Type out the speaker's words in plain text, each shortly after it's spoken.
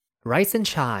Rise and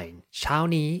Shine เช้า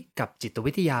นี้กับจิต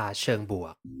วิทยาเชิงบว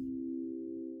ก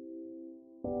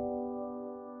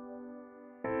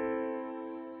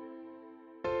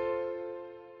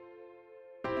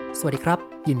สวัสดีครับ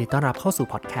ยินดีต้อนรับเข้าสู่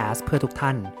พอดแคสต์เพื่อทุกท่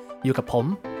านอยู่กับผม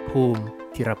ภูมิ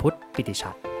ธีรพุทธปิติ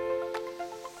ชัด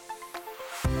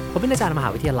ผมเป็นอาจารย์มหา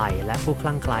วิทยาลัยและผู้ค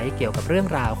ลั่งไคล้เกี่ยวกับเรื่อง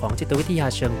ราวของจิตวิทยา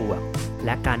เชิงบวกแล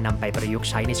ะการนำไปประยุกต์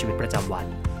ใช้ในชีวิตประจำวัน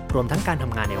รวมทั้งการท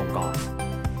ำงานในองค์กร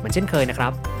เหมือนเช่นเคยนะค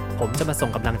รับผมจะมาส่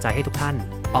งกำลังใจให้ทุกท่าน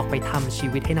ออกไปทำชี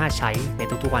วิตให้น่าใช้ใน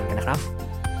ทุกๆวันกันนะครับ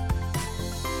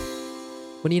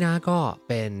วันนี้นะก็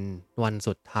เป็นวัน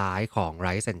สุดท้ายของ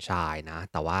Rise and Shine นะ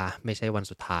แต่ว่าไม่ใช่วัน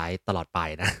สุดท้ายตลอดไป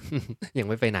นะ ยัง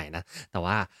ไม่ไปไหนนะแต่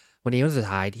ว่าวันนี้วันสุด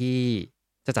ท้ายที่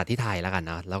จะจัดที่ไทยแล้วกัน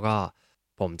นะแล้วก็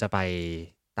ผมจะไป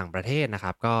ต่างประเทศนะค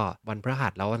รับก็วันพฤหั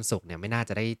สแล้ววันศุกร์เนี่ยไม่น่า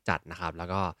จะได้จัดนะครับแล้ว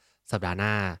ก็สัปดาห์หน้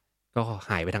าก็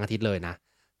หายไปทั้งอาทิตย์เลยนะ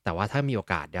แต่ว่าถ้ามีโอ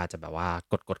กาสเดี๋ยวอาจจะแบบว่า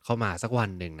กดเข้ามาสักวัน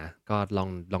หนึ่งนะก็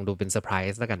ลองดูเป็นเซอร์ไพร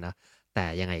ส์แล้วกันนะแต่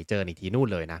ยังไงเจออีกทีนู่น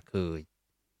เลยนะคือ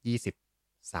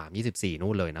23-24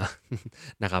นู่นเลยนะ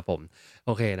นะครับผมโ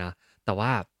อเคนะแต่ว่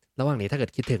าระหว่างนี้ถ้าเกิ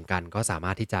ดคิดถึงกันก็สาม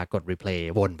ารถที่จะกด replay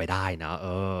วนไปได้นะ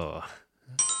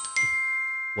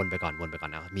วนไปก่อน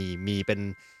นะมีเ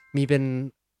ป็น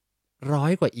ร้อ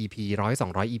ยกว่า EP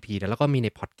 100-200 EP แล้วก็มีใน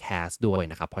พอดแคสต์ด้วย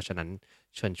นะครับเพราะฉะนั้น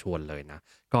เชิญชวนเลยนะ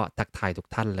ก็ทักทายทุก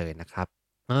ท่านเลยนะครับ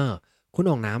เออคุณโ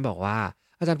อ่งน้ำบอกว่า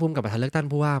อาจารย์ภูมิกลับมาทันเลือกตั้ง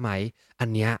ผู้ว่าไหมอัน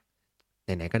เนี้ยไห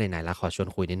นๆก็ไหนๆแล้วขอชวน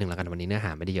คุยนิดนึงแล้วกันวันนี้เนื้อห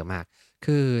าไม่ได้เยอะมาก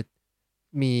คือ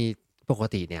มีปก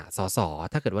ติเนี่ยสส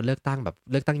ถ้าเกิดว่าเลือกตั้งแบบ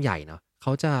เลือกตั้งใหญ่เนาะเข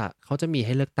าจะมีใ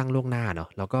ห้เลือกตั้งล่วงหน้าเนาะ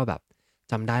แล้วก็แบบ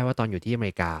จำได้ว่าตอนอยู่ที่อเม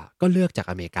ริกาก็เลือกจาก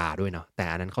อเมริกาด้วยเนาะแต่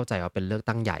อันนั้นเข้าใจว่าเป็นเลือก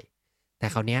ตั้งใหญ่แต่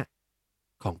คราวเนี้ย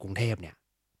ของกรุงเทพเนี่ย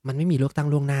มันไม่มีเลือกตั้ง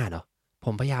ล่วงหน้าเนาะผ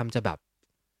มพยายามจะแบบ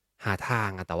หาทาง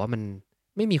อะแต่ว่ามัน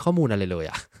ไม่มีข้อมูลอะไรเลย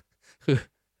อะ คือ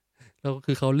แล้ว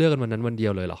คือเขาเลือกกันวันนั้นวันเดีย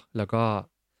วเลยเหรอแล้วก็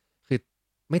คือ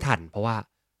ไม่ทันเพราะว่า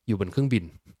อยู่บนเครื่องบิน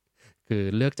คือ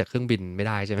เลือกจากเครื่องบินไม่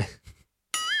ได้ใช่ไหม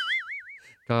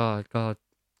ก็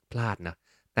พลาดนะ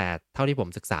แต่เท่าที่ผม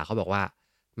ศึกษาเขาบอกว่า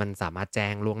มันสามารถแจ้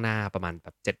งล่วงหน้าประมาณแบ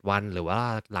บ7วันหรือว่า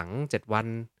หลัง7วัน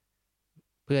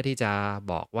เพื่อที่จะ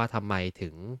บอกว่าทำไมถึ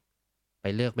งไป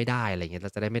เลือกไม่ได้อะไรเงี้ยเร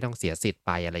าจะได้ไม่ต้องเสียสิทธิ์ไ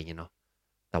ปอะไรเงี้ยเนาะ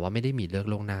แต่ว่าไม่ได้มีเลือก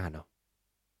ล่วงหน้าเนาะ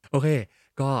โอเค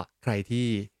ก็ใครที่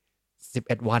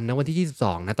11วันนะวันที่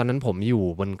22นะตอนนั้นผมอยู่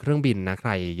บนเครื่องบินนะใค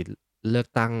รเลือก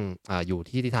ตั้งอยู่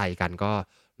ที่ไทยกันก็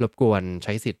รบกวนใ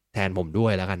ช้สิทธิ์แทนผมด้ว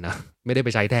ยแล้วกันนะไม่ได้ไป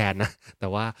ใช้แทนนะ แต่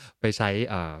ว่าไปใช้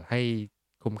ให้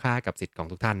คุ้มค่ากับสิทธิ์ของ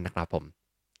ทุกท่านนะครับผม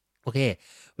โอเค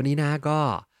วันนี้นะก็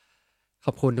ข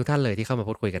อบคุณทุกท่านเลยที่เข้ามา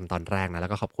พูดคุยกันตอนแรกนะแล้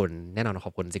วก็ขอบคุณแน่นอนข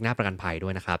อบคุณซิกนาประกันภัยด้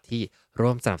วยนะครับที่ร่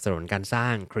วมสนับสนุนการสร้า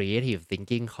ง Creative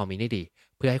Thinking Community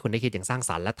เพื่อให้คุณได้คิดอย่างสร้าง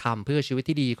สรรค์และทำเพื่อชีวิต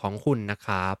ที่ดีของคุณนะค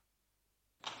รับ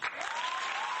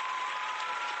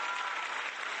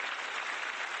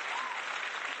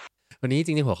วันนี้จ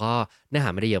ริงๆหัวข้อเนื้อหา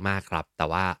ไม่ได้เยอะมากครับแต่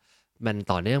ว่ามัน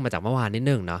ต่อเนื่องมาจากเมื่อวานนิด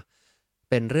นึงเนาะ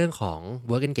เป็นเรื่องของ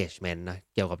work engagement นะ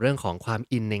เกี่ยวกับเรื่องของความ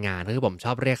อินในงานคือผมช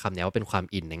อบเรียกคำนี้ว่าเป็นความ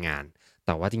อินในงานแ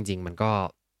ต่ว่าจริงๆมัน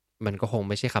ก็คง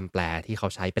ไม่ใช่คำแปลที่เขา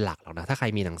ใช้เป็นหลักหรอกนะถ้าใคร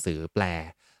มีหนังสือแปล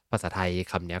ภาษาไทย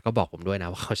คำนี้ก็บอกผมด้วยนะ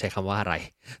ว่าเขาใช้คำว่าอะไร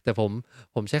แต่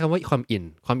ผมใช้คำว่าความอิน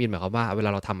หมายความว่าเวลา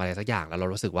เราทำอะไรสักอย่างแล้วเรา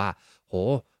รู้สึกว่าโห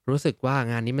รู้สึกว่า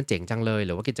งานนี้มันเจ๋งจังเลยห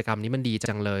รือว่ากิจกรรมนี้มันดี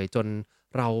จังเลยจน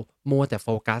เรามัวแต่โฟ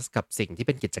กัสกับสิ่งที่เ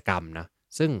ป็นกิจกรรมนะ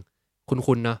ซึ่ง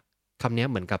คุณเนาะ คำนี้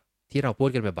เหมือนกับที่เราพูด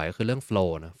กันบ่อยๆก็คือเรื่อง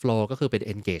flow นะ flow ก็คือเป็น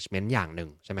engagement อย่างหนึ่ง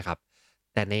ใช่ไหมครับ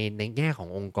แต่ในแง่ของ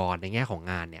องค์กรในแง่ของ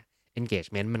งานเนี่ย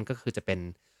engagement มันก็คือจะเป็น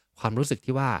ความรู้สึก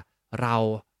ที่ว่าเรา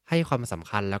ให้ความสำ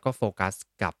คัญแล้วก็โฟกัส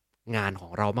กับงานขอ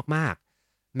งเรามาก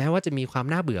ๆแม้ว่าจะมีความ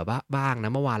น่าเบื่อบ้างน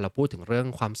ะเมื่อวานเราพูดถึงเรื่อง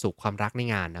ความสุขความรักใน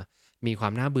งานนะมีควา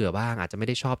มน่าเบื่อบ้างอาจจะไม่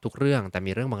ได้ชอบทุกเรื่องแต่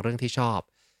มีเรื่องบางเรื่องที่ชอบ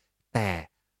แต่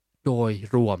โดย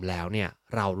รวมแล้วเนี่ย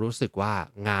เรารู้สึกว่า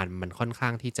งานมันค่อนข้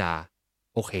างที่จะ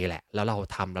โอเคแหละแล้วเรา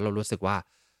ทำแล้วเรารู้สึกว่า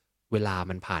เวลา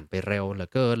มันผ่านไปเร็วเหลือ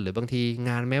เกินหรือบางที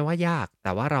งานแม้ว่ายากแ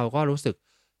ต่ว่าเราก็รู้สึก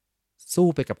สู้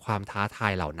ไปกับความท้าทา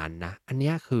ยเหล่านั้นนะอันเ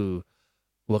นี้ยคือ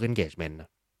work engagement นะ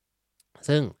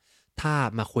ซึ่งถ้า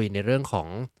มาคุยในเรื่องของ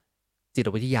จิต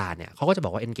วิทยาเนี่ยเขาก็จะบอ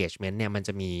กว่า engagement เนี่ยมันจ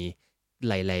ะมี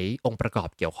หลายๆองค์ประกอบ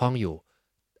เกี่ยวข้องอยู่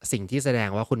สิ่งที่แสดง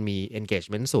ว่าคุณมี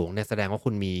engagement สูงเนี่ยแสดงว่าคุ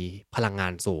ณมีพลังงา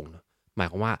นสูงหมาย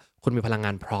ความว่าคุณมีพลังง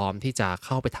านพร้อมที่จะเ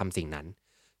ข้าไปทำสิ่งนั้น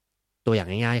ตัวอย่า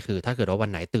งง่ายๆคือถ้าเกิดว่าวัน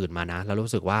ไหนตื่นมานะแล้ว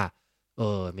รู้สึกว่า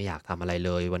ไม่อยากทำอะไรเ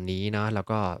ลยวันนี้เนาะแล้ว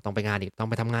ก็ต้องไปทำงาน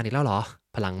อีกแล้วเหรอ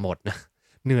พลังหมดนะ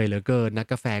เหนื่อยเหลือเกินนะ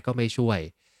กาแฟก็ไม่ช่วย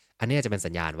อันนี้จะเป็น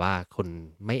สัญญาณว่าคุณ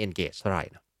ไม่ engage เท่าไร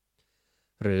นะ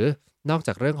หรือนอกจ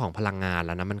ากเรื่องของพลังงานแ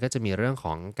ล้วนะมันก็จะมีเรื่องข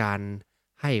องการ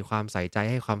ให้ความใส่ใจ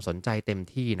ให้ความสนใจเต็ม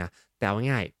ที่นะแต่เอา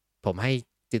ง่ายๆผมให้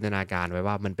จินตนาการไว้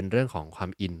ว่ามันเป็นเรื่องของความ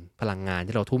อินพลังงาน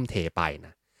ที่เราทุ่มเทไปน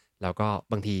ะ แล้วก็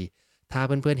บางทีถ้าเ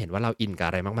พื่อนๆเห็นว่าเราอินกับ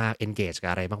อะไรมากๆ engage กั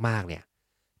บอะไรมากๆเนี่ย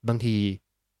บางที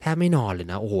แทบไม่นอนเลย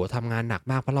นะโอ้โฮทำงานหนัก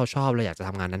มากเพราะเราชอบเราอยากจะท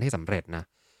ำงานนั้นให้สำเร็จนะ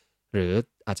หรือ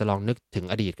อาจจะลองนึกถึง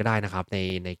อดีตก็ได้นะครับ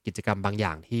ในกิจกรรมบางอย่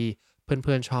างที่เ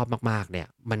พื่อนๆชอบมากๆเนี่ย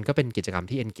มันก็เป็นกิจกรรม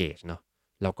ที่ engage เนาะ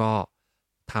แล้วก็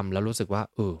ทำแล้วรู้สึกว่า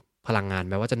พลังงาน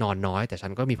แม้ว่าจะนอนน้อยแต่ฉั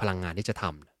นก็มีพลังงานที่จะท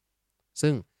ำ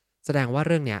ซึ่งแสดงว่าเ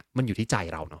รื่องเนี้ยมันอยู่ที่ใจ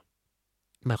เราเนาะ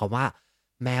หมายความว่า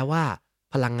แม้ว่า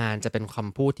พลังงานจะเป็นค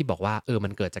ำพูดที่บอกว่ามั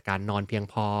นเกิดจากการนอนเพียง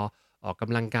พอออกก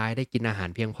ำลังกายได้กินอาหาร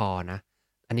เพียงพอนะ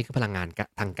อันนี้คือพลังงาน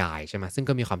ทางกายใช่ไหมซึ่ง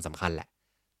ก็มีความสำคัญแหละ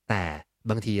แต่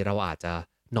บางทีเราอาจจะ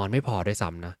นอนไม่พอด้วยซ้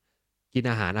ำนะกิน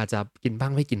อาหารอาจจะกินบ้า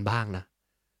งไม่กินบ้างนะ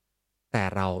แต่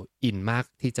เราอินมาก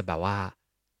ที่จะแบบว่า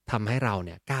ทำให้เราเ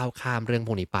นี่ยก้าวข้ามเรื่องพ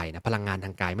วกนี้ไปนะพลังงานท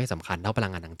างกายไม่สำคัญเท่าพลั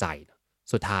งงานทางใจนะ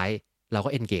สุดท้ายเราก็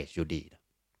engage อยู่ดีนะ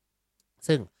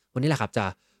ซึ่งวันนี้แหละครับจะ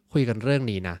คุยกันเรื่อง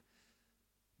นี้นะ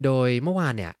โดยเมื่อวา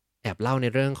นเนี่ยแอบเล่าใน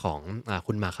เรื่องของ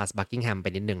คุณมาคัสบักกิงแฮมไป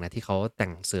นิดหนึ่งนะที่เขาแต่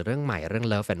งหนังสือเรื่องใหม่เรื่อง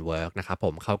Love and Work นะครับผ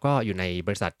มเขาก็อยู่ในบ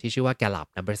ริษัทที่ชื่อว่า Gallup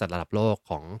นะบริษัทระดับโลก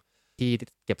ของที่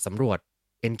เก็บสำรวจ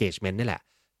engagement นี่แหละ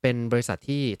เป็นบริษัท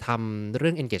ที่ทำเรื่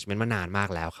อง engagement มานานมาก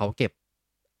แล้วเขาเก็บ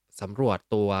สำรวจ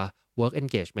ตัว work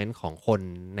engagement ของคน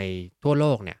ในทั่วโล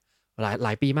กเนี่ยหล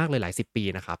ายปีมากเลยหลายสิบปี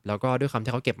นะครับแล้วก็ด้วยความ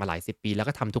ที่เขาเก็บมาหลายสิบปีแล้ว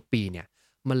ก็ทำทุกปีเนี่ย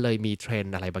มันเลยมี trend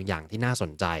อะไรบางอย่างที่น่าส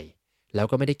นใจ แล้ว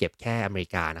ก็ไม่ได้เก็บแค่อเมริ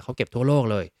กานะเขาเก็บทั่วโลก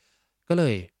เลยก็เล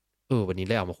ยวันนี้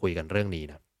เลยเอามาคุยกันเรื่องนี้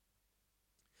นะ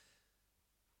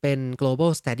เป็น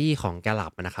global study ของ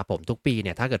Gallup นะครับผมทุกปีเ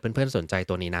นี่ยถ้าเกิดเพื่อนๆสนใจ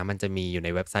ตัวนี้นะมันจะมีอยู่ใน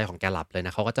เว็บไซต์ของ Gallup เลยน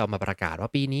ะเขาก็จะเอามาประกาศว่า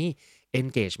ปีนี้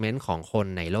engagement ของคน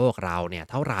ในโลกเราเนี่ย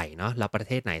เท่าไหร่เนาะแล้วประเ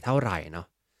ทศไหนเท่าไหร่เนาะ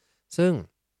ซึ่ง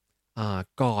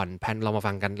ก่อนเรามา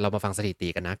ฟังสถิติ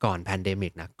กันนะก่อน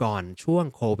pandemic นะก่อนช่วง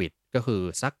โควิดก็คือ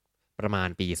สักประมาณ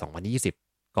ปี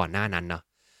2020ก่อนหน้านั้นเนาะ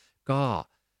ก็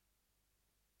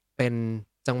เป็น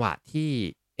จังหวะที่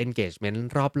engagement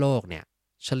รอบโลกเนี่ย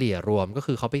เฉลี่ยรวมก็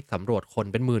คือเขาไปสำรวจคน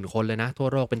เป็นหมื่นคนเลยนะทั่ว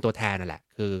โลกเป็นตัวแทนนั่นแหละ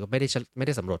คือไม่ไ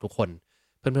ด้สำรวจทุกคน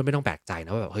เพื่อนๆไม่ต้องแปลกใจน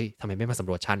ะว่าแบบเฮ้ยทำไมไม่มาสำ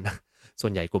รวจฉันนะส่ว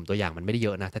นใหญ่กลุ่มตัวอย่างมันไม่ได้เย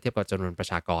อะนะถ้าเทียบกับจำนวนประ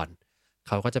ชากรเ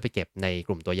ขาก็จะไปเก็บในก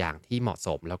ลุ่มตัวอย่างที่เหมาะส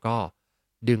มแล้วก็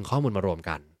ดึงข้อมูลมารวม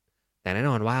กันแต่แน่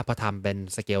นอนว่าพอทำเป็น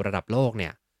สเกลระดับโลกเนี่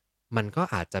ยมันก็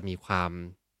อาจจะมีความ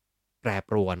แปร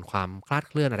ปรวนความคลาด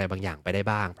เคลื่อนอะไรบางอย่างไปได้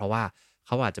บ้างเพราะว่า เข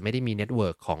าอาจจะไม่ได้มีเน็ตเวิ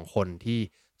ร์กของคนที่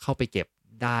เข้าไปเก็บ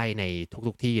ได้ใน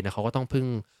ทุกๆที่นะเขาก็ต้องพึ่ง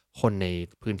คนใน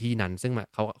พื้นที่นั้นซึ่ง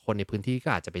คนในพื้นที่ก็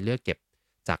อาจจะไปเลือกเก็บ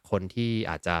จากคนที่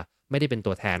อาจจะไม่ได้เป็น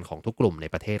ตัวแทนของทุกกลุ่มใน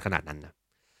ประเทศขนาดนั้นนะ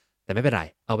แต่ไม่เป็นไร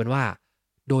เอาเป็นว่า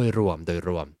โดยรว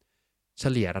มเฉ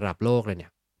ลี่ยระดับโลกเลยเนี่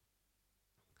ย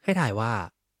ให้ถ่ายว่า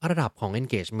ระดับของ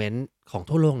engagement ของ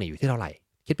ทั่วโลกเนี่ยอยู่ที่เท่าไหร่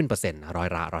คิดเป็นเปอร์เซ็นต์นะร้อย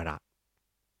ละ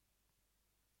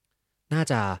น่า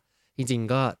จะจริง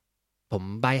ๆก็ผม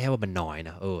ใบ้ให้ว่ามันน้อยน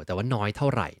ะแต่ว่าน้อยเท่า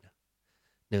ไหร่นะ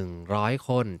100ค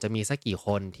นจะมีสักกี่ค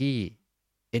นที่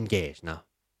engage เนาะ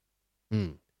อืม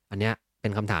อันเนี้ยเป็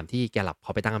นคำถามที่ Gallup เข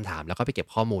าไปตั้งคำถามแล้วก็ไปเก็บ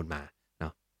ข้อมูลมาเนา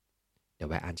ะเดี๋ยว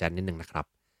แวะอ่านแชตนิดหนึ่งนะครับ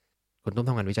คุณตุ้มท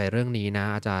ำงานวิจัยเรื่องนี้นะ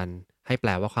อาจารย์ให้แปล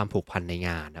ว่าความผูกพันในง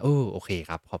านนะโอเค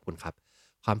ครับขอบคุณครับ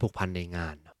ความผูกพันในงา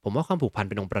นผมว่าความผูกพัน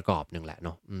เป็นองค์ประกอบหนึ่งแหละเน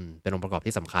าะเป็นองค์ประกอบ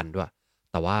ที่สำคัญด้วย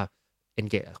แต่ว่า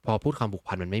พอพูดความผูก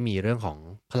พันมันไม่มีเรื่องของ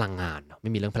พลังงานเนาะไ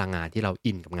ม่มีเรื่องพลังงานที่เรา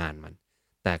อินกับงานมัน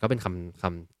แต่ก็เป็นค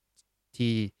ำ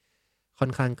ที่ค่อ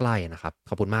นข้างใกล้นะครับ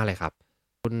ขอบคุณมากเลยครับ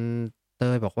คุณเต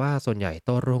ยบอกว่าส่วนใหญ่โ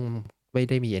ต้รุ่งไม่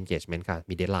ได้มี engagement ค่ะ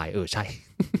มี deadline ใช่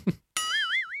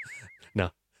เนา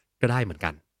ะก็ได้เหมือนกั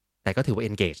นแต่ก็ถือว่า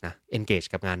engage นะ engage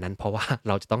กับงานนั้นเพราะว่าเ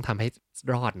ราจะต้องทำให้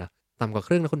รอดนะต่ำกว่าค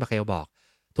รึ่งนะคุณ Pakel บอก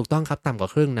ถูกต้องครับต่ำกว่า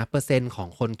ครึ่งนะเปอร์เซ็นต์ของ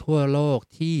คนทั่วโลก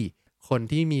ที่คน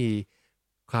ที่มี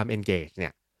ความ engage เนี่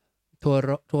ย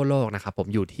ทั่วโลกนะครับผม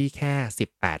อยู่ที่แค่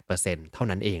18%เปอร์เซ็นต์เท่า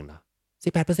นั้นเองเนาะ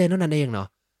18%เท่านั้นเองเนาะ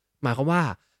หมายความว่า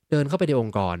เดินเข้าไปในอง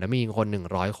ค์กรนะมีคน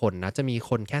100คนนะจะมี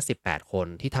คนแค่18คน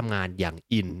ที่ทำงานอย่าง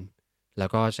อิน แล้ว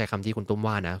ก็ใช้คำที่คุณตุ้ม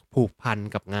ว่านะผูกพัน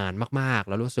กับงานมากๆ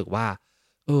แล้วรู้สึกว่า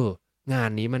เอองาน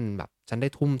นี้มันแบบฉันได้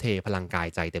ทุ่มเทพลังกาย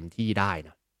ใจเต็มที่ได้น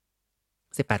ะ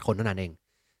18คนเท่านั้นเอง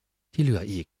ที่เหลือ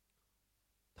อีก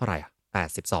เท่าไหร่อะ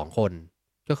82คน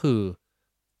ก็คือ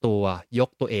ตัวยก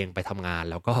ตัวเองไปทำงาน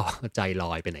แล้วก็ใจล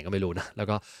อยไปไหนก็ไม่รู้นะแล้ว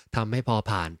ก็ทำให้พอ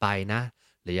ผ่านไปนะ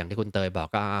หรืออย่างที่คุณเตยบอก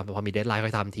ก็พอมี deadline ค่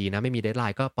อยทำทีนะไม่มี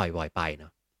deadline ก็ปล่อยๆไปเนา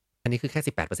ะอันนี้คือแค่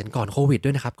18%ก่อนโควิดด้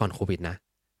วยนะครับก่อนโควิดนะ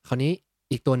คราวนี้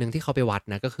อีกตัวหนึ่งที่เขาไปวัด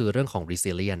นะก็คือเรื่องของ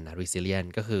resilient นะ resilient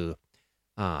ก็คือ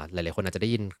หลายๆคนอาจจะได้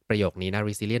ยินประโยคนี้นะ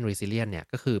resilient เนี่ย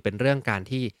ก็คือเป็นเรื่องการ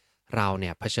ที่เราเนี่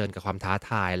ยเผชิญกับความท้า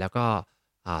ทายแล้วก็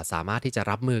สามารถที่จะ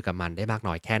รับมือกับมันได้มาก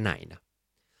น้อยแค่ไหนนะ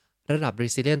ระดับ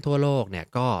resilient ทั่วโลกเนี่ย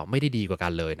ก็ไม่ได้ดีกว่ากั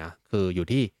นเลยนะคืออยู่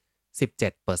ที่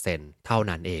17%เปอร์เซ็นต์เท่า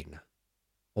นั้นเองนะ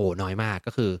โอ้น้อยมาก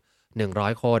ก็คือ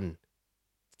100คน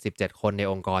17คนใน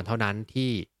องค์กรเท่านั้น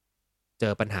ที่ เจ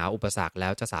อปัญหาอุปสรรคแล้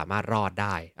วจะสามารถรอดไ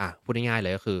ด้พูดง่ายๆเล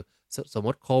ยก็คือสมม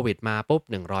ติโควิดมาปุ๊บ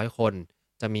100คน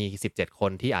จะมี17ค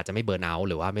นที่อาจจะไม่เบิร์นเอาท์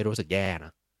หรือว่าไม่รู้สึกแย่น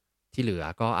ะที่เหลือ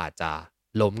ก็อาจจะ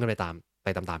ล้มกันไป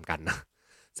ตามๆกันนะ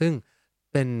ซึ่ง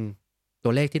เป็นตั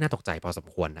วเลขที่น่าตกใจพอสม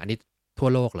ควรอันนี้ทั่ว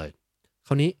โลกเลยค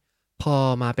ราวนี้พอ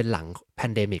มาเป็นหลัง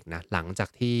Pandemic นะหลังจาก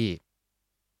ที่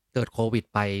เกิดโควิด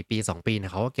ไปปี2ปีเนี่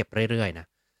ยเขาก็เก็บเรื่อยๆนะ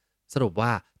สรุปว่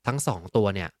าทั้ง2ตัว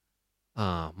เนี่ย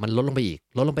มันลดลงไป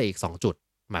อีก2จุด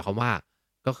หมายความว่า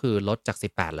ก็คือลดจาก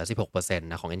18เหลือ16%น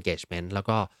ะของ engagement แล้ว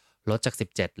ก็ลดจาก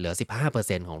17เหลือ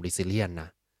15%ของ resilience นะ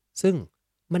ซึ่ง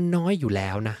มันน้อยอยู่แล้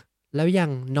วนะแล้วยั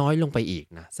งน้อยลงไปอีก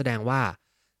นะแสดงว่า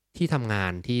ที่ทำงา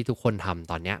นที่ทุกคนท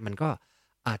ำตอนเนี้ยมันก็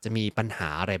อาจจะมีปัญหา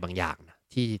อะไรบางอย่างนะ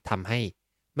ที่ทำให้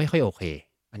ไม่ค่อยโอเค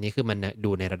อันนี้คือมัน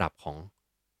ดูในระดับของ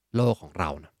โลกของเรา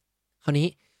นะคราวนี้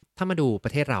ถ้ามาดูปร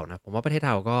ะเทศเรานะผมว่าประเทศเ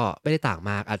ราก็ไม่ได้ต่าง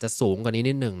มากอาจจะสูงกว่านี้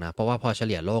นิดหนึ่งนะเพราะว่าพอเฉ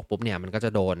ลี่ยโลกปุ๊บเนี่ยมันก็จะ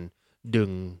โดน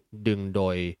ดึงโด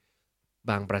ย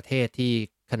บางประเทศที่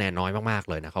คะแนนน้อยมากๆ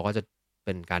เลยนะเขาก็จะเ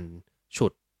ป็นการฉุ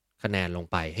ดคะแนนลง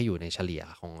ไปให้อยู่ในเฉลี่ย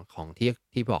ของ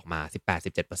ที่บอกมา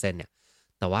18-17%เปอร์เซ็นต์เนี่ย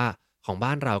แต่ว่าของบ้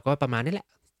านเราก็ประมาณนี้แหละ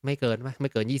ไม่เ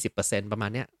กิน20%ประมาณ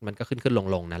เนี้ยมันก็ขึ้น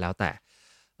ลงนะแล้วแต่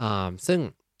ซึ่ง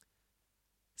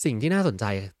สิ่งที่น่าสนใจ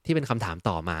ที่เป็นคำถาม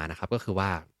ต่อมานะครับก็คือว่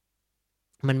า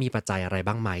มันมีปัจจัยอะไร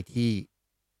บ้างไหม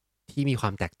ที่มีควา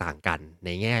มแตกต่างกันใน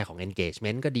แง่ของ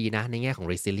engagement ก็ดีนะในแง่ของ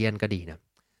resilience ก็ดีนะ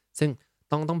ซึ่ง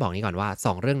ต้องบอกนี้ก่อนว่า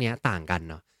2เรื่องนี้ต่างกัน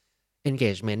เนาะ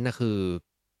engagement นะคือ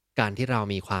การที่เรา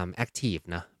มีความ active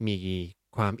นะมี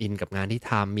ความอินกับงานที่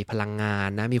ทำมีพลังงาน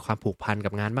นะมีความผูกพัน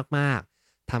กับงานมาก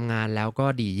ๆทำงานแล้วก็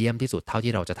ดีเยี่ยมที่สุดเท่า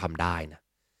ที่เราจะทำได้นะ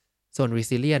ส่วน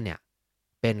resilience เนี่ย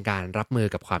เป็นการรับมือ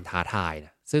กับความท้าทายน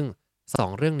ะซึ่ง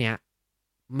2เรื่องเนี้ย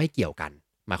ไม่เกี่ยวกัน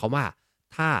หมายความว่า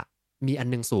ถ้ามีอัน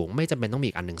หนึงสูงไม่จำเป็นต้องมี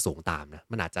อีกอันหนึ่งสูงตามนะ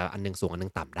มันอาจจะอันหนึงสูงอันหนึ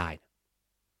งต่ำได้นะ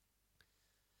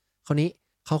คราวนี้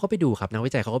เขาก็ไปดูครับนัก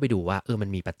วิจัยเขาก็ไปดูว่ามัน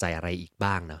มีปัจจัยอะไรอีก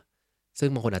บ้างเนาะซึ่ง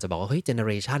บางคนอาจจะบอกว่าเฮ้ยเจเนอเ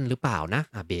รชันหรือเปล่านะ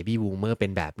Baby Boomer เป็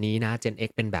นแบบนี้นะ Gen X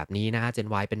เป็นแบบนี้นะ Gen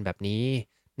Y เป็นแบบนี้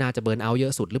น่าจะเบิร์นเอาท์เยอ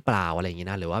ะสุดหรือเปล่าอะไรอย่างงี้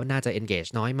นะหรือว่าน่าจะ engage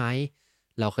น้อยไหม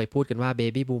เราเคยพูดกันว่า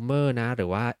Baby Boomer นะหรือ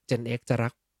ว่า Gen X จะรั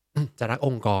กจะรักอ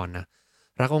งค์กรนะ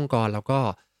รักองค์กรแล้วก็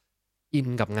อิน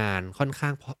กับงานค่อนข้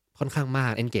างมา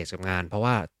ก engage กับงานเพราะ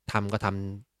ว่าท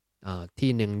ำที่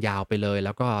หนึ่งยาวไปเลยแ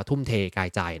ล้วก็ทุ่มเทกาย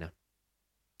ใจนะ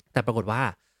แต่ปรากฏว่า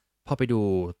พอไปดู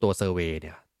ตัวเซอร์เวย์เ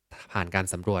นี่ยผ่านการ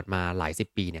สำรวจมาหลายสิบ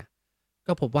ปีเนี่ย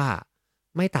ก็พบว่า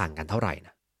ไม่ต่างกันเท่าไหร่น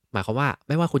ะหมายความว่าไ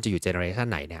ม่ว่าคุณจะอยู่เจเนอเรชัน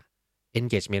ไหนเนี่ย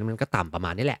engagement มันก็ต่ำประมา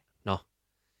ณนี้แหละเนาะ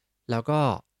แล้วก็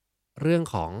เรื่อง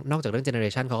ของนอกจากเรื่องเจเนอเร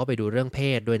ชันเขาก็ไปดูเรื่องเพ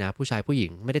ศด้วยนะผู้ชายผู้หญิ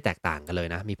งไม่ได้แตกต่างกันเลย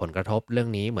นะมีผลกระทบเรื่อง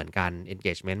นี้เหมือนกัน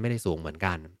engagement ไม่ได้สูงเหมือน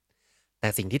กันแต่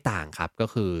สิ่งที่ต่างครับก็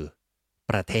คือ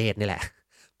ประเทศนี่แหละ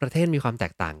ประเทศมีความแต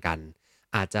กต่างกัน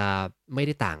อาจจะไม่ไ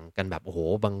ด้ต่างกันแบบโอ้โห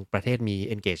บางประเทศมี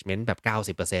engagement แบบ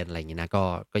90%อะไรอย่างงี้นะ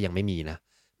ก็ยังไม่มีนะ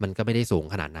มันก็ไม่ได้สูง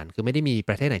ขนาดนั้นคือไม่ได้มี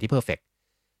ประเทศไหนที่เพอร์เฟกต์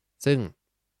ซึ่ง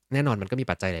แน่นอนมันก็มี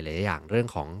ปัจจัยหลายๆอย่างเรื่อง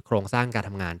ของโครงสร้างการท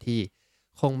ำงานที่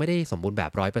คงไม่ได้สมบูรณ์แบ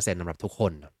บ100%สำหรับทุกค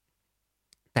น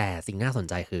แต่สิ่งน่าสน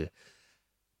ใจคือ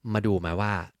มาดูไหมว่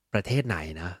าประเทศไหน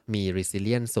นะมี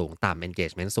resilience สูงต่ำ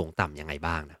engagement สูงต่ำยังไง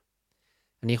บ้างนะ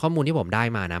อันนี้ข้อมูลที่ผมได้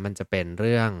มานะมันจะเป็นเ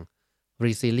รื่อง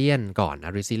resilience ก่อนน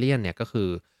ะ resilience เนี่ยก็คือ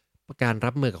การ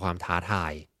รับมือกับความท้าทา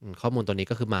ยข้อมูลตัวนี้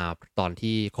ก็คือมาตอน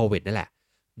ที่โควิดนั่นแหละ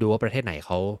ดูว่าประเทศไหนเข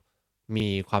ามี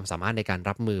ความสามารถในการ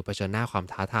รับมือเผชิญหน้าความ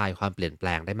ท้าทายความเปลี่ยนแปล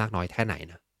งได้มากน้อยแค่ไหน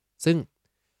นะซึ่ง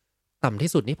ต่ำที่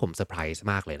สุดนี่ผมเซอร์ไพรส์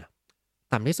มากเลยนะ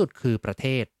ต่ำที่สุดคือประเท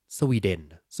ศสวีเด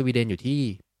นอยู่ที่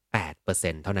8%เปอร์เซ็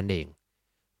นต์เท่านั้นเอง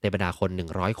ในบรรดาคน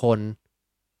100คน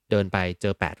เดินไปเจ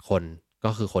อ8คน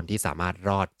ก็คือคนที่สามารถ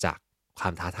รอดจากควา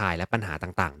มท้าทายและปัญหา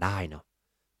ต่างๆได้เนาะ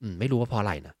ไม่รู้ว่าเพราะอะ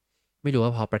ไรนะไม่รู้ว่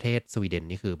าเพราะประเทศสวีเดน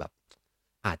นี่คือแบบ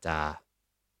อาจจะ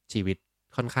ชีวิต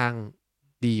ค่อนข้าง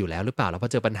ดีอยู่แล้วหรือเปล่าแล้วพอ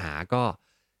เจอปัญหาก็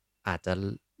อาจจะ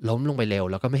ล้มลงไปเร็ว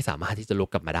แล้วก็ไม่สามารถที่จะลุก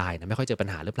กลับมาได้นะไม่ค่อยเจอปัญ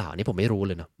หาหรือเปล่าอันนี้ผมไม่รู้เ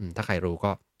ลยเนาะถ้าใครรู้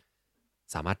ก็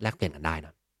สามารถแลกเปลี่ยนกันได้น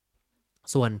ะ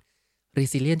ส่วน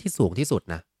resilient ที่สูงที่สุด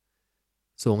นะ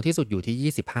สูงที่สุดอยู่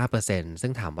ที่25%ซึ่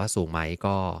งถามว่าสูงไหม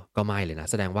ก็ไม่เลยนะ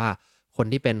แสดงว่าคน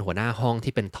ที่เป็นหัวหน้าห้อง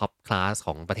ที่เป็นท็อปคลาสข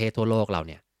องประเทศทั่วโลกเรา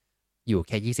เนี่ยอยู่แ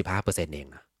ค่25%เอง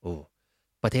นะโอ้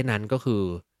ประเทศนั้นก็คือ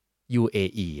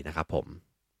UAE นะครับผม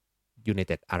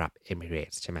United Arab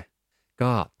Emirates ใช่ไหม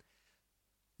ก็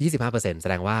25%แส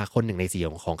ดงว่าคน1ใน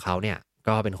4ของเขาเนี่ย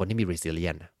ก็เป็นคนที่มี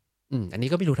resilient นะอันนี้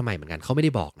ก็ไม่รู้ทำไมเหมือนกันเขาไม่ไ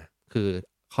ด้บอกนะคือ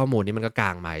ข้อมูลนี้มันก็กล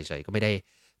างมาเฉยก็ไม่ไ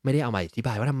ด้เอามาอธิบ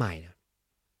ายว่าทำไมนะ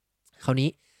คราวนี้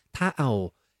ถ้าเอา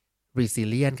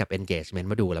resilient กับ engagement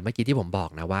มาดูแล้วเมื่อกี้ที่ผมบอก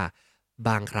นะว่าบ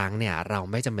างครั้งเนี่ยเรา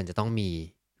ไม่จำเป็นจะต้องมี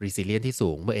resilient ที่สู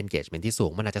งเมื่อ engagement ที่สู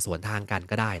งมันอาจจะสวนทางกัน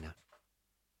ก็ได้นะ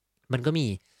มันก็มี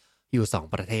อยู่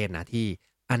2ประเทศนะที่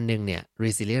อันนึงเนี่ย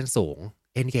resilience สูง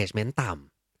engagement ต่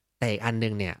ำแต่อีกอันนึ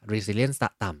งเนี่ย resilience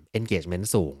ต่ำ engagement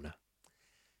สูงนะ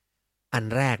อัน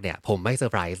แรกเนี่ยผมไม่เซอ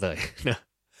ร์ไพรส์เลยนะ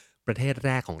ประเทศแ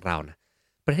รกของเรานะ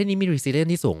ประเทศนี้มี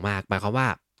resilience ที่สูงมากหมายความว่า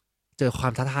เจอควา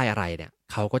มท้าทายอะไรเนี่ย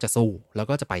เขาก็จะสู้แล้ว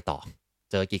ก็จะไปต่อ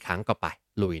เจอกี่ครั้งก็ไป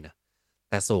ลุยนะ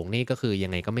แต่สูงนี่ก็คือยั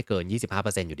งไงก็ไม่เกิน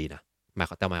 25% อยู่ดีนะหมาย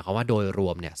ความว่าโดยร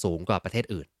วมเนี่ยสูงกว่าประเทศ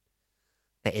อื่น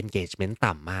แต่ engagement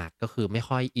ต่ำมากก็คือไม่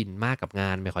ค่อยอินมากกับงา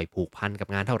นไม่ค่อยผูกพันกับ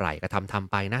งานเท่าไหร่ก็ท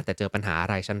ำไปนะแต่เจอปัญหาอะ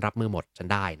ไรฉันรับมือหมดฉัน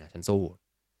ได้นะฉันสู้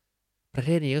ประเท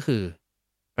ศนี้ก็คือ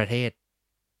ประเทศ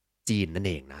จีนนั่นเ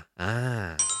องนะ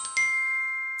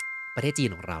ประเทศจีน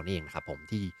ของเรานี่เองนะครับผม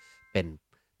ที่เป็น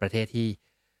ประเทศที่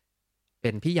เป็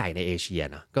นพี่ใหญ่ในเอเชีย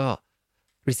นะก็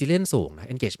resilience สูงนะ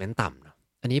engagement ต่ำนะ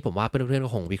อันนี้ผมว่าเพื่อนๆก็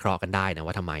คงวิเคราะห์กันได้นะ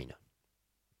ว่าทำไมนะ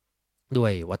ด้ว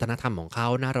ยวัฒนธรรมของเขา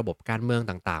หน้าระบบการเมือง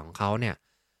ต่างๆของเขาเนี่ย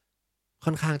ค่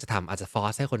อนข้างจะทำอาจจะฟอ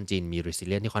ร์สให้คนจีนมี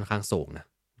resilience ที่ค่อนข้างสูงนะ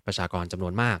ประชากรจำนว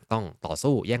นมากต้องต่อ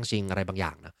สู้แย่งชิงอะไรบางอย่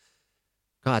างนะ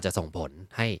ก็อาจจะส่งผล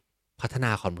ให้พัฒน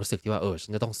าความรู้สึกที่ว่าฉั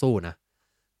นจะต้องสู้นะ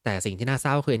แต่สิ่งที่น่าเศ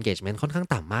ร้าคือ engagement ค่อนข้าง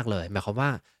ต่ำมากเลยหมายความว่า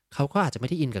เขาก็อาจจะไม่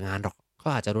ได้อินกับงานหรอกก็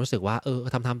อาจจะรู้สึกว่า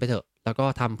ทำไปเถอะแล้วก็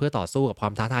ทำเพื่อต่อสู้กับควา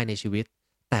มท้าทายในชีวิต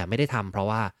แต่ไม่ได้ทำเพราะ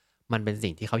ว่ามันเป็น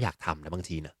สิ่งที่เขาอยากทำนะบาง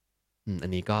ทีนะอั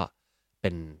นนี้ก็เป็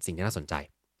นสิ่งที่น่าสนใจ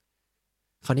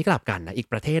คราวนี้กลับกันนะอีก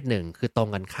ประเทศหนึ่งคือตรง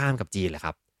กันข้ามกับจีนเลยค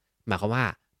รับหมายความว่า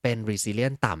เป็น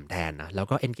resilience ต่ำแทนนะแล้ว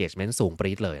ก็ engagement สูงป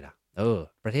รี๊ดเลยนะ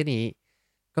ประเทศนี้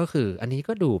ก็คืออันนี้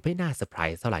ก็ดูไม่น่าเซอร์ไพร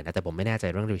ส์เท่าไหร่นะแต่ผมไม่แน่ใจ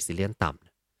เรื่อง resilience ต่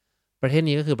ำประเทศ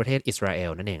นี้ก็คือประเทศอิสราเอ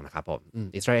ลนั่นเองนะครับผม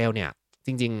อิสราเอลเนี่ยจ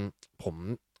ริงๆผม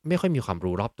ไม่ค่อยมีความ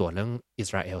รู้รอบตัวเรื่องอิส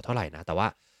ราเอลเท่าไหร่นะแต่ว่า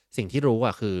สิ่งที่รู้อ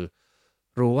ะคือ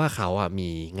รู้ว่าเขาอะมี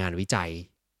งานวิจัย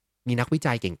มีนักวิ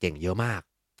จัยเก่งๆเยอะมาก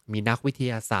มีนักวิท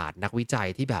ยาศาสตร์นักวิจัย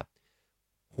ที่แบบ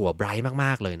หัวไบรท์ม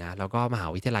ากๆเลยนะแล้วก็มหา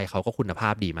วิทยาลัยเขาก็คุณภา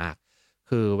พดีมาก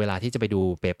คือเวลาที่จะไปดู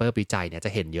เปเปอร์วิจัยเนี่ยจะ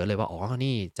เห็นเยอะเลยว่า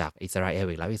นี่จากอิสราเอล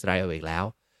อีกแล้วอิสราเอลอีกแล้ว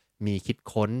มีคิด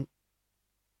ค้น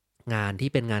งานที่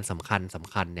เป็นงานสำ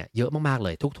คัญเนี่ยเยอะมากๆเล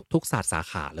ยทุกศาสตร์สา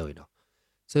ขาเลยเนาะ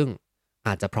ซึ่งอ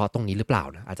าจจะเพราะตรงนี้หรือเปล่า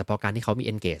นะอาจจะเพราะการที่เขามี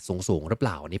engage สูงๆหรือเป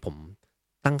ล่าอันนี้ผม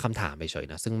ตั้งคำถามเฉย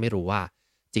ๆนะซึ่งไม่รู้ว่า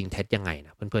จริงเท็จยังไงน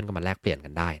ะเพื่อนๆก็มาแลกเปลี่ยนกั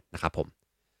นได้นะครับผม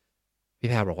พี่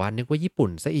แพรบอกว่านึกว่าญี่ปุ่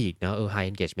นซะอีกนะhigh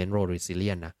engagement low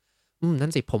resilience นะนั่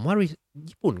นสิผมว่า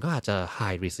ญี่ปุ่นก็อาจจะ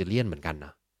high resilience เหมือนกันน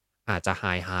ะอาจจะ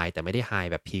high แต่ไม่ได้ high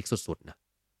แบบพีคสุดๆนะ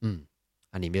อืม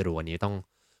อันนี้ไม่รู้อันนี้ต้อง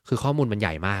คือข้อมูลมันให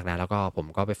ญ่มากนะแล้วก็ผม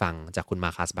ก็ไปฟังจากคุณมา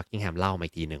คัสบักกิงแฮมเล่ามา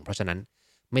อีกทีหนึ่งเพราะฉะนั้น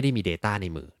ไม่ได้มี Data ใน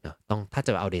มือเนาะต้องถ้าจ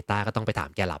ะเอา Data ก็ต้องไปถาม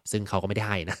แกลับซึ่งเขาก็ไม่ได้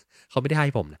ให้นะเขาไม่ได้ให้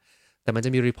ผมนะแต่มันจะ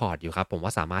มีรีพอร์ตอยู่ครับผมว่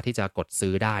าสามารถที่จะกด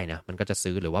ซื้อได้นะมันก็จะ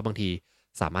ซื้อหรือว่าบางที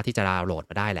สามารถที่จะดาวน์โหลด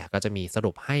มาได้แหละก็จะมีส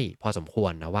รุปให้พอสมคว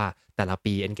รนะว่าแต่ละ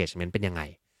ปี engagement เป็นยังไง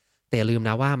แต่อย่าลืมน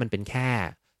ะว่ามันเป็นแค่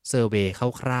เซอร์เวย์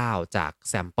คร่าวๆจาก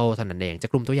แซมเปิลเท่านั้นเองจาก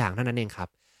กลุ่มตัวอย่างเท่านั้นเองครับ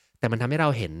แต่มันทำให้เรา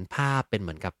เห็นภาพเป็นเห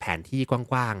มือนกับแผนที่ก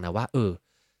ว้างๆนะว่า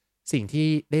สิ่งที่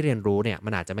ได้เรียนรู้เนี่ยมั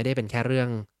นอาจจะไม่ได้เป็นแค่เรื่อง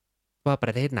ว่าป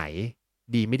ระเทศไหน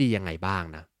ดีไม่ดียังไงบ้าง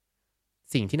นะ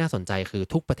สิ่งที่น่าสนใจคือ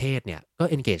ทุกประเทศเนี่ยก็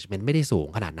engagement ไม่ได้สูง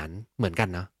ขนาดนั้นเหมือนกัน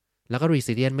นะแล้วก็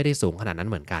resilience ไม่ได้สูงขนาดนั้น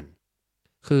เหมือนกัน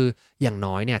คืออย่าง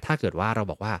น้อยเนี่ยถ้าเกิดว่าเรา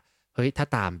บอกว่าเฮ้ยถ้า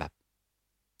ตามแบบ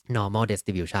normal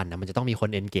distribution นะมันจะต้องมีคน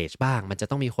engage บ้างมันจะ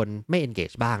ต้องมีคนไม่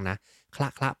engage บ้างนะคล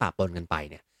ะปะปนกันไป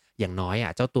เนี่ยอย่างน้อย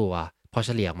เจ้าตัวพอเฉ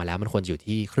ลี่ยออกมาแล้วมันควรอยู่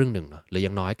ที่ครึ่งหนึ่งเนาะหรืออย่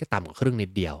างน้อยก็ต่ำกว่าครึ่งนิ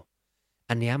ดเดียว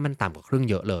อันเนี้ยมันต่ำกว่าครึ่ง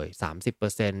เยอะเลย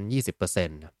30% 20%น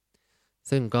ะ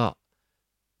ซึ่งก็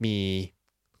มี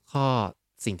ข้อ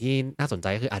สิ่งที่น่าสนใจ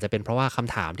ก็คืออาจจะเป็นเพราะว่าค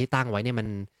ำถามที่ตั้งไว้เนี่ยมัน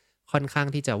ค่อนข้าง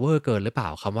ที่จะเวอร์เกินหรือเปล่า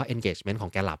คำว่า engagement ขอ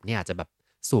ง Gallup เนี่ยอาจจะแบบ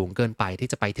สูงเกินไปที่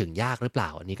จะไปถึงยากหรือเปล่า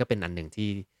อันนี้ก็เป็นอันหนึ่ง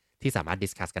ที่สามารถดิ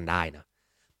สคัสกันได้นะ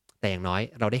แต่อย่างน้อย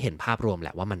เราได้เห็นภาพรวมแหล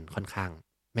ะว่ามันค่อนข้าง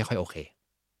ไม่ค่อยโอเค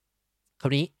ครา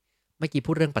วนี้เมื่อกี้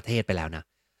พูดเรื่องประเทศไปแล้วนะ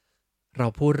เรา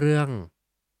พูดเรื่อง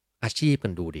อาชีพกั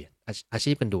นดูดิอา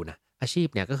ชีพกันดูนะอาชีพ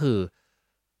เนี่ยก็คือ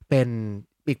เป็น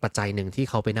อีกปัจจัยหนึ่งที่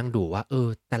เขาไปนั่งดูว่า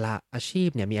แต่ละอาชีพ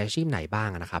เนี่ยมีอาชีพไหนบ้าง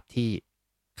นะครับที่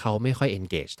เขาไม่ค่อย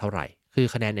engage เท่าไหร่คือ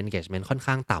คะแนน engagement ค่อน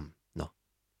ข้างต่ำเนาะ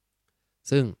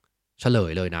ซึ่งเฉล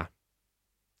ยเลยนะ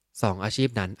2อาชีพ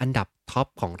นั้นอันดับท็อป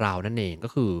ของเรานั่นเองก็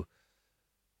คือ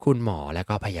คุณหมอและ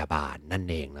ก็พยาบาลนั่น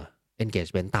เองเนาะ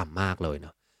engagement ต่ำมากเลยเน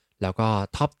าะแล้วก็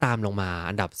ท็อปตามลงมา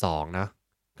อันดับ2นะ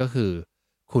ก็คือ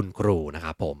คุณครูนะค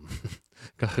รับผม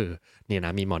ก็คือเนี่ยน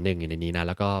ะมีหมอหนึ่งอยู่ในนี้นะแ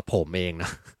ล้วก็ผมเองนะ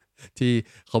ที่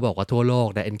เขาบอกว่าทั่วโลก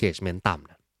ได้ engagement ต่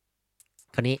ำนะ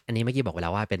คราวนี้อันนี้เมื่อกี้บอกไปแล้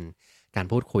วว่าเป็นการ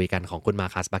พูดคุยกันของคุณมา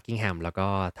คัสบักกิงแฮมแล้วก็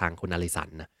ทางคุณอลิสัน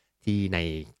นะที่ใน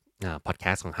พอดแค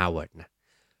สต์ของ Harvard นะ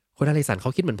คุณอลิสันเข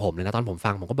าคิดเหมือนผมเลยนะตอนผม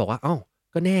ฟังผมก็บอกว่า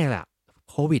ก็แน่แหละ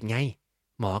โควิดไง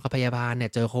หมอกับพยาบาลเนี่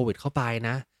ยเจอโควิดเข้าไปน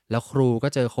ะ แล้วครูก็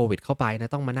เจอโควิดเข้าไปนะ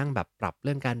ต้องมานั่งแบบปรับเ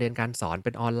รื่องการเรียนการสอนเ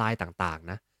ป็นออนไลน์ต่าง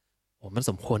ๆนะโอ้มัน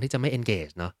สมควรที่จะไม่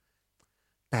engage เนาะ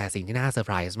แต่สิ่งที่น่าเซอร์ไ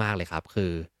พรส์มากเลยครับคื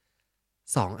อ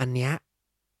2อันเนี้ย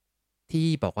ที่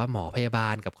บอกว่าหมอพยาบา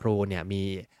ลกับครูเนี่ยมี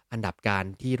อันดับการ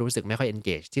ที่รู้สึกไม่ค่อย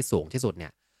engage ที่สูงที่สุดเนี่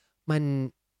ยมัน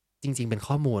จริงๆเป็น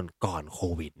ข้อมูลก่อนโค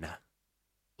วิดนะ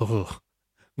เออ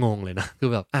งงเลยนะคือ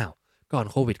แบบอ้าวก่อน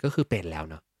โควิดก็คือเป็นแล้ว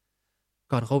เนาะ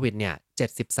ก่อนโควิดเนี่ย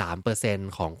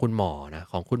73%ของคุณหมอนะ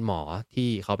ของคุณหมอที่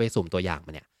เขาไปสุ่มตัวอย่างม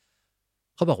าเนี่ย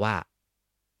เขาบอกว่า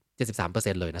73%เปอร์เ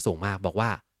ซ็นต์เลยนะสูงมากบอกว่า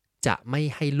จะไม่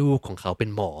ให้ลูกของเขาเป็น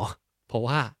หมอเพราะ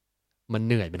ว่ามันเ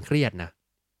หนื่อยมันเครียดนะ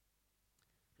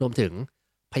รวมถึง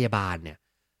พยาบาลเนี่ย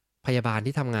พยาบาล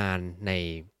ที่ทำงานใน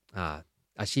อ่า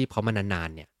อาชีพเขามานาน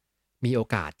ๆเนี่ยมีโอ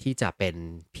กาสที่จะเป็น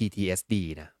PTSD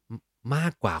นะมา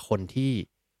กกว่าคนที่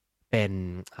เป็น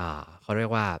เขาเรีย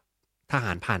กว่าทห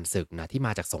ารผ่านศึกนะที่ม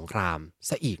าจากสงคราม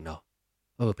ซะอีกเนาะ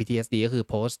PTSD ก็คือ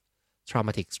Post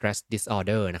Traumatic Stress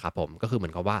Disorder นะครับผมก็คือเหมื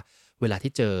อนกับว่าเวลา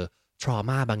ที่เจอ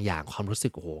trauma บางอย่างความรู้สึ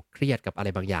กโอ้โหเครียดกับอะไร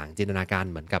บางอย่างจินตนาการ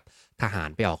เหมือนกับทหาร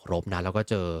ไปออกรบนะแล้วก็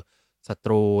เจอศัต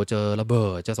รูเจอระเบิ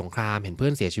ดเจอสงครามเห็นเพื่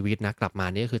อนเสียชีวิตนะกลับมา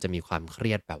นี่ก็คือจะมีความเค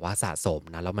รียดแบบว่าสะสม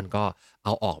นะแล้วมันก็เอ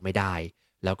าออกไม่ได้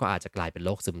แล้วก็อาจจะกลายเป็นโร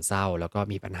คซึมเศร้าแล้วก็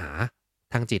มีปัญหา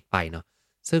ทางจิตไปเนาะ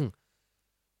ซึ่ง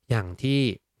อย่างที่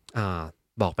อ่า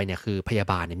บอกไปเนี่ยคือพยา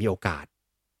บาลเนี่ยมีโอกาส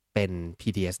เป็น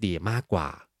PTSD มากกว่า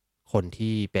คน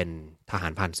ที่เป็นทหา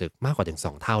รผ่านศึกมากกว่าถึง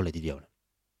2เท่าเลยทีเดียวนะ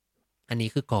อันนี้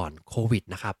คือก่อนโควิด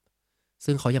นะครับ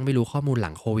ซึ่งเขายังไม่รู้ข้อมูลห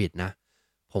ลังโควิดนะ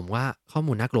ผมว่าข้อ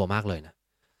มูลน่ากลัวมากเลยนะ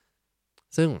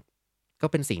ซึ่งก็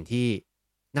เป็นสิ่งที่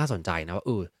น่าสนใจนะว่า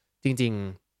จริง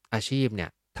ๆอาชีพเนี่ย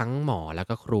ทั้งหมอแล้ว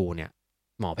ก็ครูเนี่ย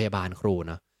หมอพยาบาลครู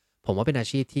เนาะผมว่าเป็นอา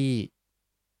ชีพที่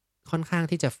ค่อนข้าง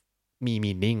ที่จะมี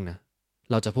meaning นะ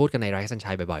เราจะพูดกันใน Rise and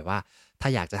Shine บ่อยๆว่าถ้า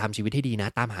อยากจะทำชีวิตให้ดีนะ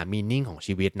ตามหา meaning ของ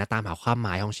ชีวิตนะตามหาความหม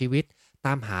ายของชีวิตต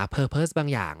ามหา purpose บาง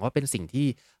อย่างว่าเป็นสิ่งที่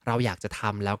เราอยากจะท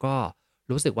ำแล้วก็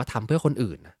รู้สึกว่าทำเพื่อคน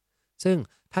อื่นนะซึ่ง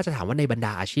ถ้าจะถามว่าในบรรด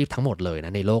าอาชีพทั้งหมดเลยน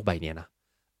ะในโลกใบเนี้ยนะ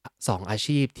 2อา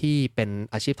ชีพที่เป็น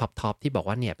อาชีพท็อปๆที่บอก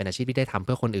ว่าเนี่ยเป็นอาชีพที่ได้ทำเ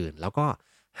พื่อคนอื่นแล้วก็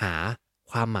หา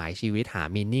ความหมายชีวิตหา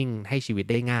meaning ให้ชีวิต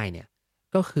ได้ง่ายเนี่ย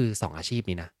ก็คือ2อาชีพ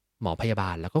นี้นะหมอพยาบา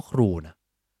ลแล้วก็ครูนะ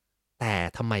แต่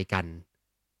ทำไมกัน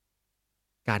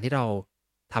การที่เรา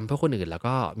ทำเพื่อคนอื่นแล้ว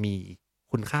ก็มี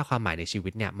คุณค่าความหมายในชีวิ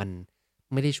ตเนี่ยมัน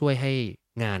ไม่ได้ช่วยให้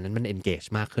งานนั้นมัน engage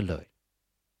มากขึ้นเลย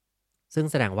ซึ่ง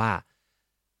แสดงว่า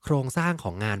โครงสร้างข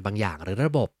องงานบางอย่างหรือร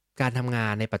ะบบการทำงา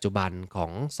นในปัจจุบันขอ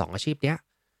ง2อาชีพเนี้ย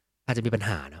อาจจะมีปัญห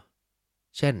าเนาะ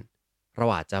เช่นเรา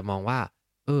อาจจะมองว่า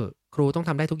ครูต้องท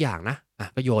ำได้ทุกอย่างนะ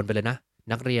ก็โยนไปเลยนะ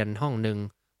นักเรียนห้องหนึ่ง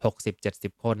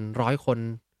60-70คน100คน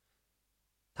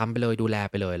ทำไปเลยดูแล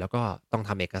ไปเลยแล้วก็ต้องท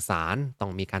ำเอกสารต้อ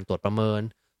งมีการตรวจประเมิน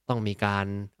ต้องมีการ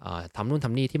ทำนู่นท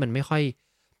ำนี่ที่มันไ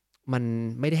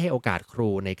ม่ได้ให้โอกาสครู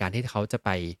ในการที่เขาจะไป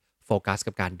โฟกัส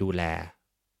กับการดูแล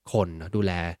คนเนาะดูแ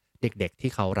ลเด็กๆ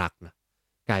ที่เขารักนะ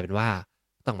กลายเป็นว่า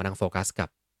ต้องมานั่งโฟกัสกับ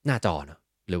หน้าจอเนาะ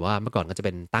หรือว่าเมื่อก่อนก็จะเ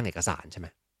ป็นตั้งเอกสารใช่ไหม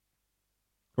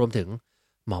รวมถึง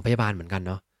หมอพยาบาลเหมือนกัน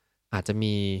เนาะอาจจะ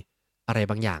มีอะไร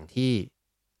บางอย่างที่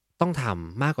ต้องท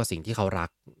ำมากกว่าสิ่งที่เขารัก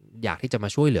อยากที่จะมา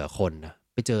ช่วยเหลือคนนะ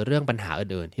ไปเจอเรื่องปัญหา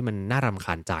อื่นๆที่มันน่ารำค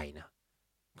าญใจนะ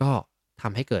ก็ท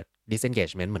ำให้เกิด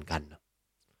disengagement เหมือนกันนะ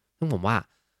ซึ่งผมว่า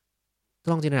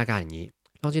ลองจินตนาการอย่างนี้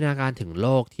ลองจินตนาการถึงโล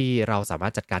กที่เราสามาร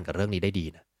ถจัดการกับเรื่องนี้ได้ดี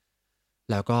นะ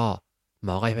แล้วก็ หม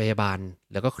อกับพยาบาล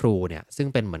แล้วก็ครูเนี่ยซึ่ง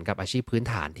เป็นเหมือนกับอาชีพพื้น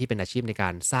ฐานที่เป็นอาชีพในกา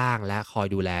รสร้างและคอย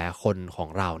ดูแลคนของ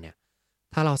เราเนี่ย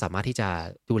ถ้าเราสามารถที่จะ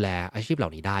ดูแลอาชีพเหล่า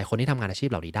นี้ได้คนที่ทำงานอาชีพ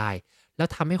เหล่านี้ได้แล้ว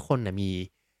ทำให้คนน่ะมี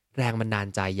แรงบันดาล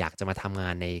ใจอยากจะมาทำงา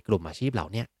นในกลุ่มอาชีพเหล่า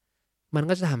เนี้ยมัน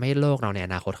ก็จะทำให้โลกเราในอ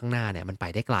นาคตข้างหน้าเนี่ยมันไป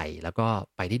ได้ไกลแล้วก็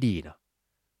ไปได้ดีเนาะ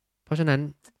เพราะฉะนั้น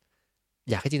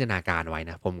อยากให้จินตนาการไว้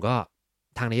นะผมก็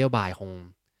ทางนโยบาย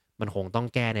มันคงต้อง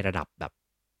แก้ในระดับแบบ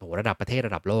โอ้โฮระดับประเทศร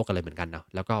ะดับโลกกันเลยเหมือนกันเนาะ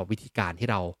แล้วก็วิธีการที่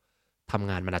เราทำ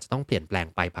งานมันอาจจะต้องเปลี่ยนแปลง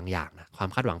ไปบางอย่างนะความ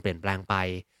คาดหวังเปลี่ยนแปลงไป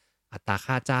อัตรา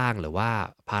ค่าจ้างหรือว่า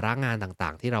ภาระงานต่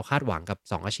างๆที่เราคาดหวังกับ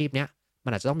2องอาชีพเนี้ยมั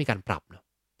นอาจจะต้องมีการปรับเนาะ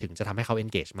ถึงจะทำให้เขา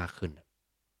engage มากขึ้น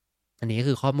อันนี้ก็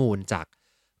คือข้อมูลจาก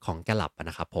ของ Gallup อะ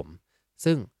นะครับผม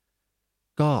ซึ่ง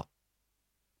ก็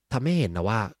ทำให้เห็นนะ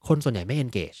ว่าคนส่วนใหญ่ไม่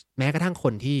engage แม้กระทั่งค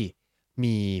นที่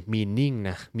มี meaning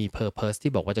นะมี purpose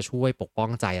ที่บอกว่าจะช่วยปกป้อง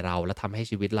ใจเราและทำให้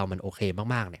ชีวิตเรามันโอเค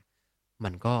มากๆเนี่ย มั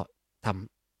นก็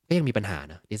ก็ยังมีปัญหา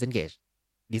นะ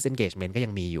disengagement ก็ยั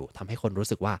งมีอยู่ทำให้คนรู้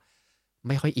สึกว่าไ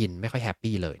ม่ค่อยอินไม่ค่อยแฮป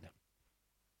ปีเลยนะ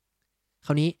คร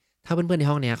าวนี้ถ้าเพื่อนๆใน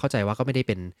ห้องเนี้ยเข้าใจว่าก็ไม่ได้เ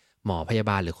ป็นหมอพยา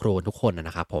บาลหรือครูทุกคนน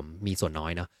ะครับผมมีส่วนน้อ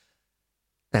ยเนาะ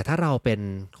แต่ถ้าเราเป็น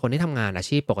คนที่ทำงานอา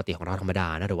ชีพปกติของเราธรรมดา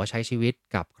นะหรือว่าใช้ชีวิต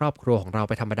กับครอบครัวของเรา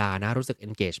ไปธรรมดานะรู้สึก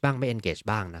engage บ้างไม่ engage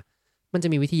บ้างนะมันจะ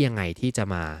มีวิธียังไงที่จะ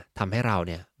มาทำให้เราเ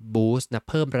นี่ยบูสต์นะ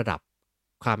เพิ่มระดับ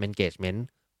ความ engagement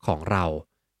ของเรา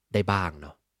ได้บ้างเน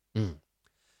าะอืม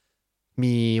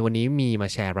มีวันนี้มีมา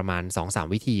แชร์ประมาณ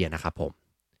2-3วิธีอะนะครับผม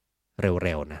เ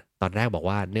ร็วๆนะตอนแรกบอก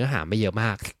ว่าเนื้อหาไม่เยอะม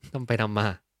ากทำไปทำมา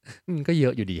ก็เยอ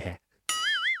ะอยู่ดีแฮะ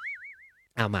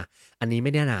เอามาอันนี้ไ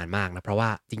ม่ได้นานมากนะเพราะว่า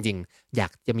จริงๆอยา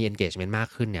กจะมี engagement มาก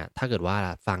ขึ้นเนี่ยถ้าเกิดว่า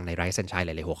ฟังใน Rise and Shine ห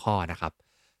ลายๆหัวข้อนะครับ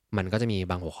มันก็จะมี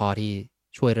บางหัวข้อที่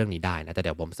ช่วยเรื่องนี้ได้นะแต่เ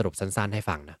ดี๋ยวผมสรุปสั้นๆให้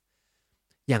ฟังนะ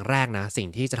อย่างแรกนะสิ่ง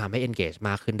ที่จะทำให้ engage ม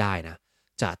ากขึ้นได้นะ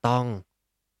จะต้อง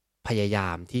พยายา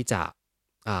มที่จะ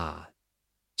อ่า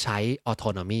ใช้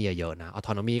autonomy เยอะๆนะ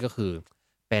autonomy ก็คือ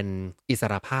เป็นอิส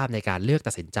รภาพในการเลือก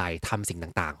ตัดสินใจทำสิ่ง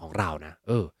ต่างๆของเรานะ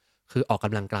คือออกก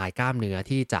ำลังกายกล้ามเนื้อ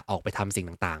ที่จะออกไปทำสิ่ง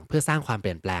ต่างๆเพื่อสร้างความเป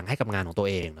ลี่ยนแปลงให้กับงานของตัว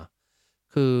เองเนาะ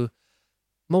คือ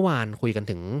เมื่อวานคุยกัน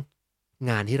ถึง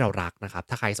งานที่เรารักนะครับ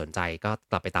ถ้าใครสนใจก็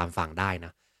กลับไปตามฟังได้น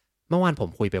ะเมื่อวานผม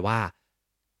คุยไปว่า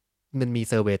มันมี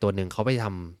เซอร์เวย์ตัวหนึ่งเขาไปท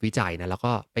ำวิจัยนะแล้ว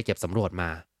ก็ไปเก็บสำรวจมา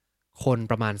คน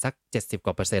ประมาณสัก70ก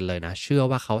ว่าเปอร์เซ็นต์เลยนะเชื่อ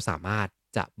ว่าเขาสามารถ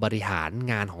จะบริหาร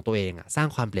งานของตัวเองอะสร้าง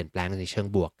ความเปลี่ยนแปลงในเชิง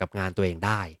บวกกับงานตัวเองไ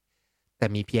ด้แต่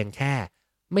มีเพียงแค่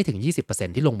ไม่ถึง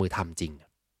20%ที่ลงมือทำจริง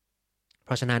เพ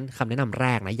ราะฉะนั้นคำแนะนำแร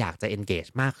กนะอยากจะ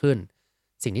engage มากขึ้น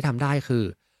สิ่งที่ทำได้คือ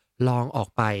ลองออก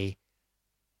ไป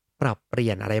ปรับเปลี่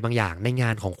ยนอะไรบางอย่างในงา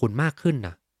นของคุณมากขึ้นน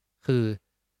ะคือ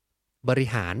บริ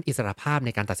หารอิสรภาพใน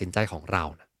การตัดสินใจของเรา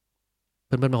นะเ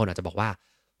พื่อนๆบางคนอาจจะบอกว่า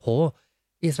โห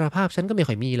อิสรภาพฉันก็ไม่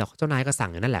ค่อยมีหรอกเจ้านายก็สั่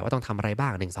งอยู่นั่นแหละว่าต้องทำอะไรบ้า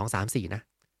ง1 2 3 4นะ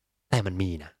แต่มัน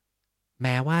มีนะแ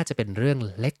ม้ว่าจะเป็นเรื่อง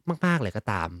เล็กมากๆเลยก็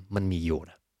ตามมันมีอยู่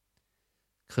นะ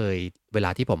เคยเวลา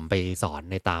ที่ผมไปสอน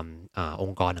ในตามอ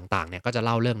งค์กรต่างๆเนี่ยก็จะเ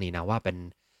ล่าเรื่องนี้นะว่าเป็น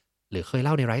หรือเคยเ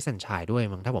ล่าใน Rise and Shine ด้วย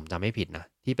มั้งถ้าผมจำไม่ผิดนะ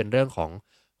ที่เป็นเรื่องของ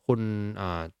คุณ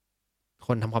ค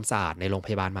นทำความสะอาดในโรงพ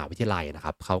ยาบาลมหาวิทยาลัยนะค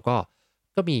รับเขา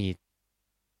ก็มี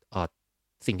เอ่อ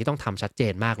สิ่งที่ต้องทำชัดเจ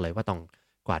นมากเลยว่าต้อง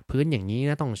กวาดพื้นอย่างนี้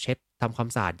นะต้องเช็ดทำความ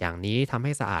สะอาดอย่างนี้ทำใ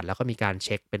ห้สะอาดแล้วก็มีการเ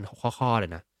ช็คเป็นข้อๆเล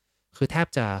ยนะคือแทบ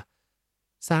จะ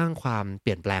สร้างความเป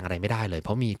ลี่ยนแปลงอะไรไม่ได้เลยเพ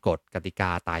ราะมีกฎกติกา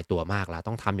ตายตัวมากแล้ว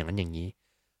ต้องทำอย่างนั้นอย่างนี้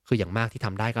คืออย่างมากที่ท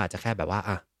ำได้ก็อาจจะแค่แบบว่า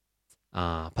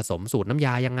ผสมสูตรน้ำย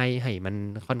ายังไงให้มัน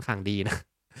ค่อนข้างดีนะ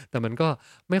แต่มันก็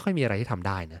ไม่ค่อยมีอะไรที่ทำไ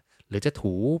ด้นะหรือจะ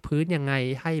ถูพื้นยังไง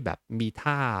ให้แบบมี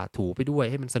ท่าถูไปด้วย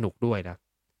ให้มันสนุกด้วยนะ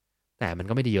แต่มัน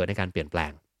ก็ไม่ได้เยอะในการเปลี่ยนแปล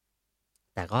ง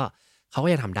แต่ก็เขาก็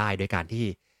ยังทำได้โดยการที่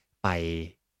ไป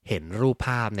เห็นรูปภ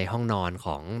าพในห้องนอนข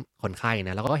องคนไข้น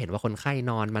ะแล้วก็เห็นว่าคนไข้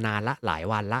นอนมานานละหลาย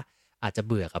วันละอาจจะ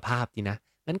เบื่อกับภาพนี้นะ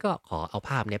งั้นก็ขอเอา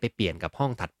ภาพเนี้ยไปเปลี่ยนกับห้อ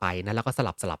งถัดไปนะแล้วก็ส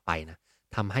ลับไปนะ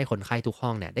ทำให้คนไข้ทุกห้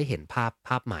องเนี่ยได้เห็นภ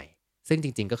าพใหม่ซึ่งจ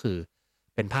ริงๆก็คือ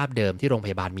เป็นภาพเดิมที่โรงพ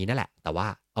ยาบาลมีนั่นแหละแต่ว่า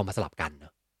เอามาสลับกันเนา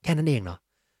ะแค่นั้นเองเนาะ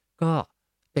ก็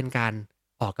เป็นการ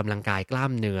ออกกำลังกายกล้า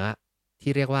มเนื้อ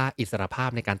ที่เรียกว่าอิสรภาพ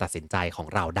ในการตัดสินใจของ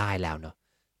เราได้แล้วเนาะ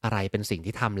อะไรเป็นสิ่ง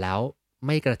ที่ทำแล้วไ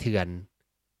ม่กระเทือน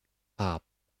อ่า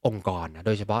องค์กรนะโ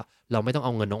ดยเฉพาะเราไม่ต้องเอ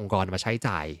าเงินองค์กรมาใช้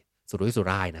จ่ายสุรุ่ยสุ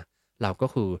ร่ายนะเราก็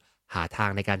คือหาทาง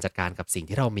ในการจัดการกับสิ่ง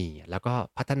ที่เรามีแล้วก็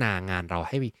พัฒนางานเรา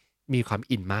ให้มีความ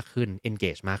อินมากขึ้น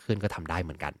engage มากขึ้นก็ทำได้เห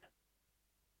มือนกัน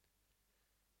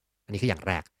อันนี้คืออย่าง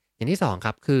แรกอย่างที่2ค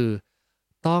รับคือ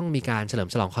ต้องมีการเฉลิม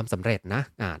ฉลองความสำเร็จนะ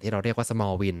ที่เราเรียกว่า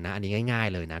small win นะอันนี้ง่าย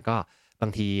ๆเลยนะก็บา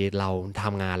งทีเราท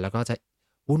ำงานแล้วก็จะ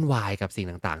วุ่นวายกับสิ่ง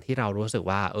ต่างๆที่เรารู้สึก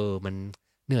ว่ามัน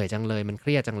เหนื่อยจังเลยมันเค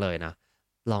รียดจังเลยนะ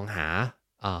ลองหา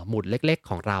หมุดเล็กๆ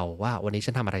ของเราว่าวันนี้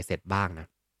ฉันทำอะไรเสร็จบ้างนะ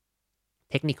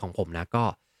เทคนิคของผมนะก็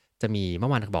จะมีเมื่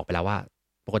อวานบอกไปแล้วว่า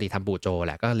ปกติทำบูโจแ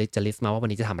หละก็ลิสต์มาว่าวัน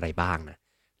นี้จะทำอะไรบ้างนะ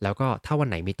แล้วก็ถ้าวัน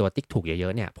ไหนมีตัวติ๊กถูกเยอ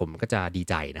ะๆเนี่ยผมก็จะดี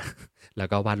ใจนะแล้ว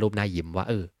ก็วาดรูปหน้ายิ้มว่า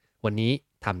วันนี้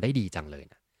ทำได้ดีจังเลย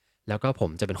นะแล้วก็ผม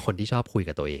จะเป็นคนที่ชอบคุย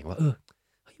กับตัวเองว่าเ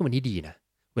ฮ้ยวันนี้ดีนะ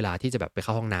เวลาที่จะแบบไปเข้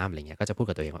าห้องน้ำอะไรเงี้ยก็จะพูด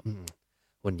กับตัวเองว่า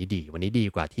วันนี้ดี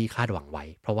กว่าที่คาดหวังไว้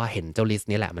เพราะว่าเห็นเจ้าลิสต์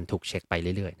นี้แหละมันถูกเช็คไป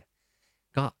เรื่อยๆนะ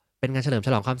ก็เป็นการเฉลิมฉ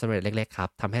ลองความสำเร็จเล็กๆครับ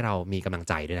ทำให้เรามีกำลัง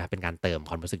ใจด้วยนะเป็นการเติม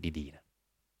ความรู้สึกดีๆนะ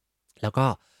แล้วก็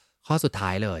ข้อสุดท้า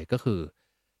ยเลยก็คือ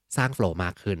สร้างโฟลว์ม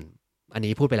ากขึ้นอัน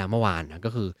นี้พูดไปแล้วเมื่อวานนะก็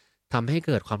คือทำให้เ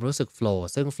กิดความรู้สึกโฟลว์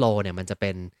ซึ่งโฟลว์เนี่ยมันจะเ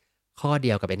ป็นข้อเดี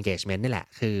ยวกับ engagement นี่แหละ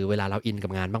คือเวลาเราอินกั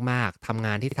บงานมากๆทำง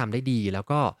านที่ทำได้ดีแล้ว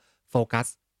ก็โฟกัส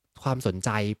ความสนใจ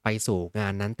ไปสู่งา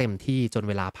นนั้นเต็มที่จน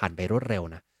เวลาผ่านไปรวดเร็ว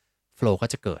นะโฟลว์ก็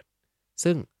จะเกิด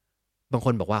ซึ่งบางค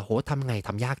นบอกว่าโหทำไงท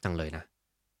ำยากจังเลยนะ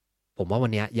ผมว่าวั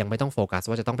นนี้ยังไม่ต้องโฟกัส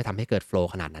ว่าจะต้องไปทำให้เกิดโฟล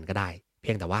ว์ขนาดนั้นก็ได้เ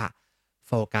พียงแต่ว่าโ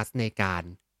ฟกัสในการ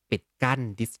ปิดกั้น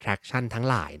distraction ทั้ง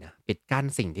หลายนะปิดกั้น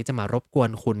สิ่งที่จะมารบกว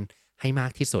นคุณให้มา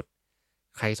กที่สุด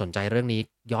ใครสนใจเรื่องนี้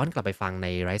ย้อนกลับไปฟังใน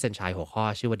Rise and Shine หัวข้อ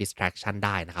ชื่อว่า distraction ไ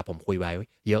ด้นะครับผมคุยไว้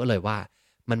เยอะเลยว่า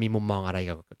มันมีมุมมองอะไร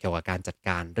เกี่ยวกับการจัดก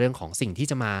ารเรื่องของสิ่งที่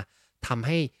จะมาทำใ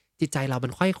ห้จิตใจเรามั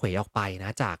นค่อยเขวออกไปน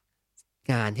ะจาก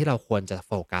งานที่เราควรจะโ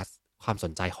ฟกัสความส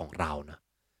นใจของเรานะ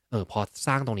พอส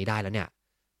ร้างตรงนี้ได้แล้วเนี่ย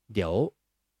เดี๋ยว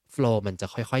โฟลว์มันจะ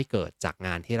ค่อยๆเกิดจากง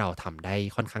านที่เราทำได้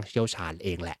ค่อนข้างเชี่ยวชาญเอ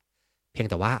งแหละ เพียง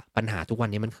แต่ว่าปัญหาทุกวัน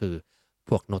นี้มันคือพ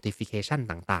วก notification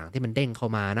ต่างๆที่มันเด้งเข้า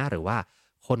มานะหรือว่า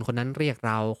คนคนนั้นเรียกเ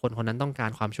ราคนคนนั้นต้องการ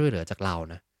ความช่วยเหลือจากเรา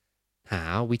นะหา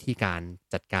วิธีการ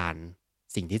จัดการ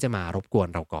สิ่งที่จะมารบกวน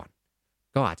เราก่อน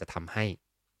ก็อาจจะทำให้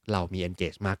เรามี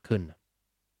engage มากขึ้น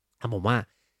ผมว่า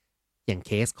อย่างเ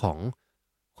คสของ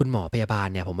คุณหมอพยาบาล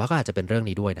เนี่ยผมว่าก็อาจจะเป็นเรื่อง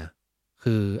นี้ด้วยนะ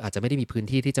คืออาจจะไม่ได้มีพื้น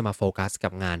ที่ที่จะมาโฟกัสกั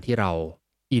บงานที่เรา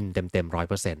อินเต็มๆ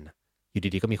100%อยู่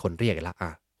ดีๆก็มีคนเรียกอีกแล้ว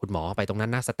คุณหมอไปตรงนั้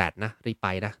นนะสแตทนะรีบไป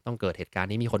นะต้องเกิดเหตุการณ์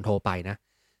นี้มีคนโทรไปนะ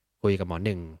คุยกับหมอห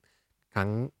นึ่งครั้ง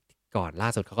ก่อนล่า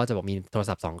สุดเขาก็จะบอกมีโทร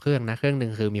ศัพท์2เครื่องนะเครื่องหนึ่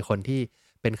งคือมีคนที่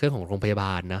เป็นเครื่องของโรงพยาบ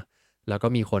าลนะแล้วก็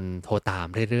มีคนโทรตาม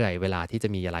เรื่อยๆเวลาที่จะ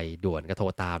มีอะไรด่วนก็โทร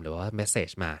ตามหรือว่าเมสเซจ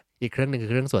มาอีกเครื่องหนึ่งคื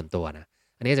อเครื่องส่วนตัวนะ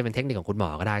อันนี้จะเป็นเทคนิคของคุณหมอ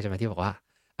ก็ได้ใช่ไหมที่บอกว่า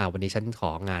วันนี้ฉันข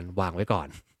องานวางไว้ก่อน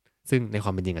ซึ่งในคว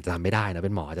ามเป็นจริงอาจจะทำไม่ได้นะเ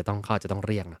ป็นหมอจะต้องเขาจะต้อง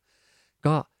เรียกนะ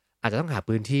ก็อาจจะต้องหา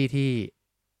พื้นที่ที่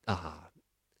อ่า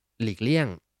หลีกเลี่ยง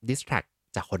distract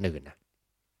จากคนอื่นนะ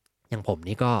อย่างผม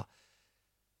นี่ก็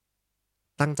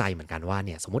ตั้งใจเหมือนกันว่าเ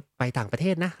นี่ยสมมติไปต่างประเท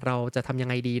ศนะเราจะทำยัง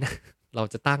ไงดีนะเรา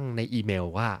จะตั้งในอีเมล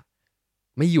ว่า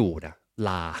ไม่อยู่นะล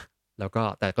าแล้วก็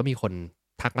แต่ก็มีคน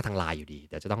ทักมาทางไลน์อยู่ดี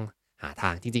เดี๋ยวจะต้องหาทา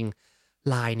งจริงๆ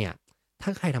ไลน์เนี่ยถ้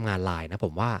าใครทำงานไลน์นะผ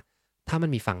มว่าถ้ามัน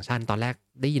มีฟังก์ชันตอนแรก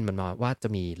ได้ยินมันมาว่าจะ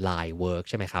มี Line Work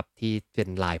ใช่ไหมครับที่เป็น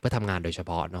ไลน์เพื่อทำงานโดยเฉ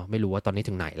พาะเนาะไม่รู้ว่าตอนนี้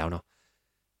ถึงไหนแล้วเนาะ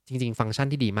จริงๆฟังก์ชัน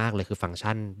ที่ดีมากเลยคือฟังก์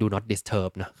ชัน do not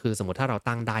disturb นะคือสมมุติถ้าเรา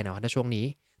ตั้งได้นะว่าถ้าช่วงนี้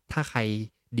ถ้าใคร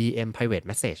DM private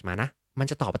message มานะมัน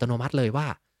จะตอบอัตโนมัติเลยว่า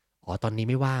ตอนนี้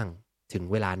ไม่ว่างถึง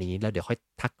เวลานี้แล้วเดี๋ยวค่อย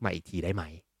ทักมาอีกทีได้ไหม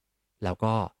แล้ว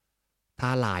ก็ถ้า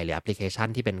LINE หรือแอปพลิเคชัน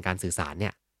ที่เป็นการสื่อสารเนี่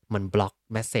ยมันบล็อก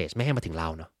เมสเซจไม่ให้มาถึงเรา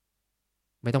เนาะ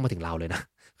ไม่ต้องมาถึงเราเลยนะ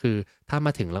คือถ้าม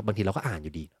าถึงแล้วบางทีเราก็อ่านอ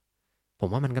ยู่ดีผม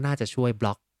ว่ามันก็น่าจะช่วยบ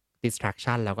ล็อก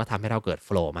distraction แล้วก็ทำให้เราเกิด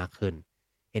flow มากขึ้น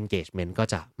engagement ก็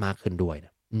จะมากขึ้นด้วยน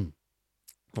ะ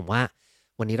ผมว่า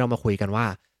วันนี้เรามาคุยกันว่า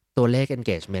ตัวเลข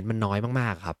engagement มันน้อยมา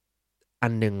กๆครับอั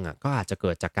นหนึงก็อาจจะเ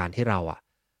กิดจากการที่เรา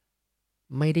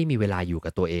ไม่ได้มีเวลาอยู่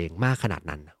กับตัวเองมากขนาด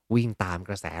นั้นวิ่งตามก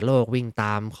ระแสโลกวิ่งต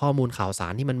ามข้อมูลข่าวสา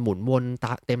รที่มันหมุนวน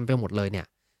เต็มไปหมดเลยเนี่ย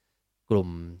กลุ่ม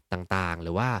ต่างๆห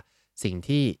รือว่าสิ่ง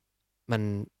ที่มัน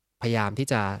พยายามที่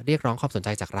จะเรียกร้องความสนใจ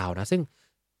จากเรานะซึ่ง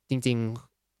จริง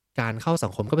ๆการเข้าสั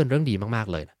งคมก็เป็นเรื่องดีมาก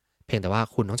ๆเลยนะเพียงแต่ว่า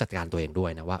คุณต้องจัดการตัวเองด้วย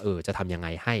นะว่าจะทำยังไง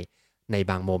ให้ ใน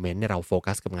บางโมเมนต์เนี่ยเราโฟ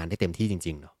กัสกับงานได้เต็มที่จ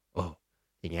ริงๆเนาะ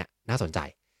อย่างเงี้ยน่าสนใจ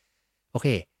โอเค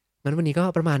งั้นวันนี้ก็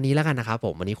ประมาณนี้แล้วกันนะครับผ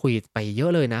มวันนี้คุยไปเยอ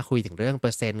ะเลยนะคุยถึงเรื่องเป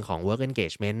อร์เซ็นต์ของ work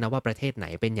engagement นะว่าประเทศไหน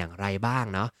เป็นอย่างไรบ้าง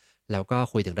เนาะแล้วก็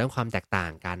คุยถึงเรื่องความแตกต่า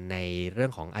งกันในเรื่อ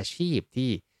งของอาชีพที่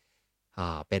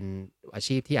เป็นอา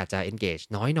ชีพที่อาจจะ engage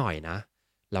น้อยหน่อยนะ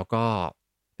แล้วก็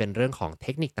เป็นเรื่องของเท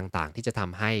คนิคต่างๆที่จะท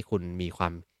ำให้คุณมีควา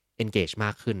ม engage ม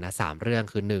ากขึ้นนะ3เรื่อง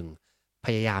คือ1 พ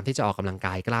ยายามที่จะออกกำลังก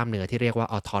ายกล้ามเนื้อที่เรียกว่า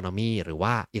autonomy หรือว่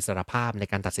าอิสรภาพใน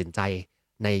การตัดสินใจ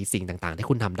ในสิ่งต่างๆที่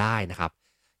คุณทำได้นะครับ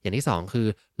อย่างที่2คือ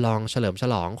ลองเฉลิมฉ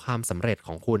ลองความสำเร็จข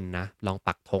องคุณนะลอง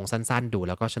ปักธงสั้นๆดูแ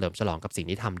ล้วก็เฉลิมฉลองกับสิ่ง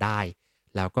ที่ทำได้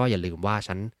แล้วก็อย่าลืมว่า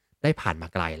ฉันได้ผ่านมา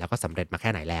ไกลแล้วก็สำเร็จมาแค่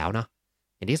ไหนแล้วเนาะ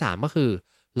อย่างที่3ก็คือ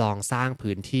ลองสร้าง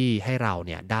พื้นที่ให้เราเ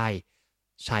นี่ยได้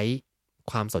ใช้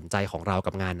ความสนใจของเรา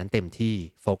กับงานนั้นเต็มที่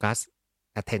โฟกัส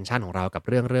attention ของเรากับ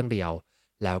เรื่องเดียว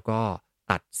แล้วก็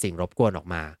ตัดสิ่งรบกวนออก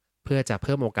มาเพื่อจะเ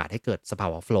พิ่มโอกาสให้เกิดสภา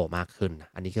วะ flow มากขึ้น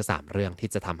อันนี้คือ3เรื่องที่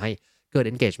จะทำให้เกิด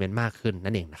engagement มากขึ้น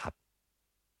นั่นเองนะครับ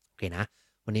โอเคนะ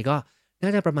วันนี้ก็น่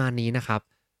าจะประมาณนี้นะครับ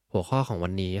หัวข้อของวั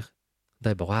นนี้เล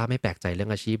ยบอกว่าไม่แปลกใจเรื่อ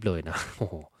งอาชีพเลยนะโอ้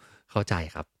โหเข้าใจ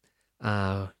ครับอ่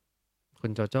าคุ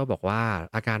ณโจโจ้บอกว่า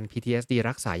อาการ PTSD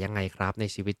รักษายังไงครับใน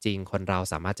ชีวิตจริงคนเรา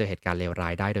สามารถเจอเหตุการณ์เลวร้า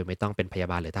ยได้โดยไม่ต้องเป็นพยา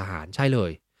บาลหรือทหารใช่เล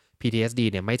ย PTSD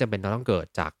เนี่ยไม่จำเป็นต้องเกิด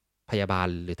จากพยาบาล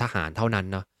หรือทหารเท่านั้น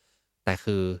เนาะ แต่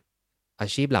คืออา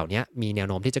ชีพเหล่านี้มีแนว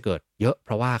โน้มที่จะเกิดเยอะเพ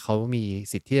ราะว่าเขามี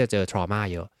สิทธิ์ที่จะเจอ trauma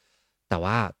เยอะแต่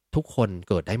ว่าทุกคน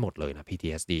เกิดได้หมดเลยนะ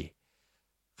PTSD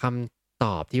คำต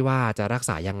อบที่ว่าจะรัก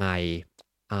ษายังไง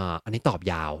อันนี้ตอบ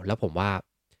ยาวแล้วผมว่า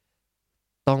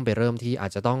ต้องไปเริ่มที่อา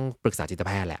จจะต้องปรึกษาจิตแ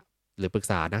พทย์แหละหรือปรึก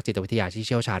ษานักจิตวิทยาที่เ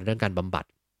ชี่ยวชาญเรื่องการบำบัด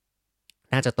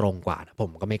น่าจะตรงกว่านะผม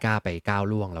ก็ไม่กล้าไปก้าว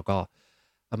ล่วงแล้วก็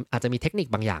อาจจะมีเทคนิค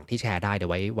บางอย่างที่แชร์ได้เดี๋ย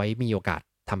วไว้มีโอกาส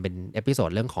ทำเป็นเอพิโซด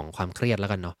เรื่องของความเครียดแล้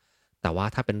วกันเนาะ แต่ว่า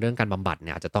ถ้าเป็นเรื่องการบำบัดเ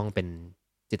นี่ยอาจจะต้องเป็น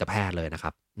จิตแพทย์เลยนะค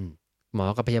รับหมอ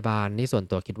กับพยาบาลนี่ส่วน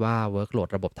ตัวคิดว่า workload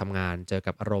ระบบทำงานเจอ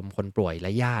กับอารมณ์คนป่วยและ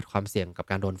ญาติความเสี่ยงกับ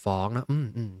การโดนฟ้องนะ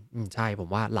ใช่ผม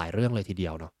ว่าหลายเรื่องเลยทีเดี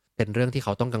ยวเนาะเป็นเรื่องที่เข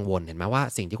าต้องกังวลเห็นไหมว่า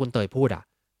สิ่งที่คุณเตยพูด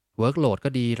workload ก็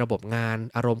ดีระบบงาน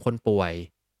อารมณ์คนป่วย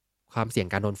ความเสี่ยง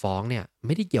การโดนฟ้องเนี่ยไ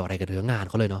ม่ได้เกี่ยวอะไรกับเรื่องงาน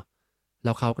เขาเลยเนาะแ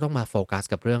ล้วเขาก็ต้องมาโฟกัส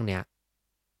กับเรื่องเนี้ย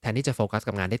แทนที่จะโฟกัส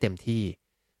กับงานได้เต็มที่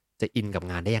จะอินกับ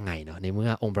งานได้ยังไงเนาะในเมื่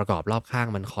อองค์ประกอบรอบข้าง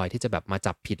มันคอยที่จะแบบมา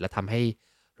จับผิดและทำให้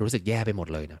รู้สึกแย่ไปหมด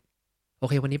เลยนะโอ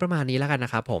เควันนี้ประมาณนี้แล้วกันน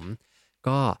ะครับผม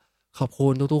ก็ ขอบคุ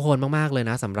ณทุกๆคนมากๆเลย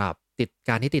นะสำหรับ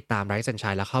การที่ติดตาม Rise and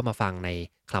Shine แล้วเข้ามาฟังใน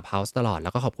Clubhouse ตลอดแล้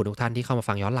วก็ขอบคุณทุกท่านที่เข้ามา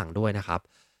ฟังย้อนหลังด้วยนะครับ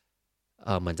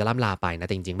เหมือนจะล่ำลาไปนะแ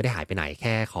ต่จริงๆไม่ได้หายไปไหนแ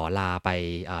ค่ขอลาไป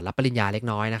รับปริญญาเล็ก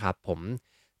น้อยนะครับผม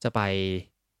จะไป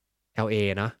LA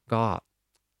เนาะก็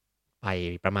ไป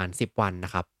ประมาณ10วันน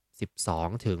ะครับ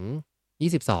12ถึง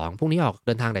22พรุ่งนี้ออกเ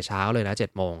ดินทางแต่เช้าเลยนะ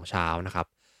7โมงเช้านะครับ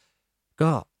ก็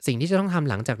สิ่งที่จะต้องทำ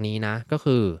หลังจากนี้นะก็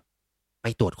คือไป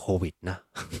ตรวจโควิดนะ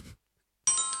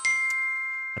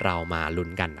เรามาลุ้น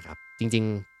กันนะครับจริง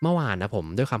ๆเมื่อวานนะผม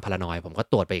ด้วยความ paranoid ผมก็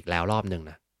ตรวจไปอีกแล้วรอบหนึ่ง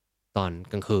นะตอน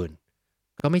กลางคืน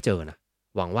ก็ไม่เจอนะ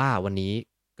หวังว่าวันนี้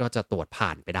ก็จะตรวจผ่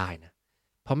านไปได้นะ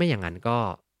เพราะไม่อย่างนั้นก็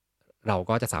เรา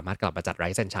ก็จะสามารถกลับมาจัด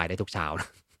Rise and Shine ได้ทุกเช้านะ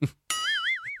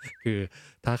คือ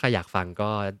ถ้าใครอยากฟังก็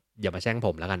อย่ามาแช่งผ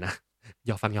มแล้วกันนะอ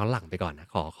ย่าฟังย้อนหลังไปก่อนนะ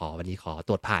ขอวันนี้ขอต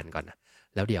รวจผ่านก่อนนะ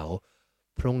แล้วเดี๋ยว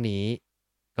พรุ่งนี้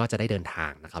ก็จะได้เดินทา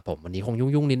งนะครับผมวันนี้คง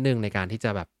ยุ่งๆนิดนึงในการที่จะ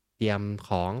แบบ เตรียมข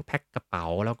องแพ็กกระเป๋า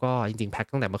แล้วก็จริงๆแพ็ก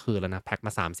ตั้งแต่เมื่อคืนแล้วนะแพ็กม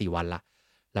า3-4วันละ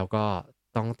แล้วก็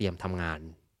ต้องเตรียมทำงาน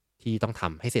ที่ต้องท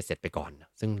ำให้เสร็จไปก่อน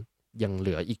ซึ่งยังเห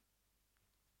ลืออีก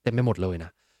เต็มไปหมดเลยน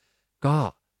ะก็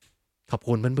ขอบ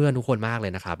คุณเพื่อนๆทุกคนมากเล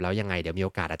ยนะครับแล้วยังไงเดี๋ยวมีโอ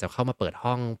กาสอาจจะเข้ามาเปิด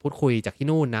ห้องพูดคุยจากที่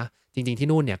นู่นนะจริงๆที่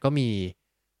นู่นเนี่ยก็มี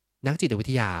นักจิตวิ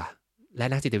ทยาและ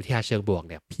นักจิตวิทยาเชิงบวก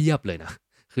เนี่ยเพียบเลยนะ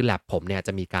คือ lab ผมเนี่ยจ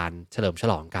ะมีการเฉลิมฉ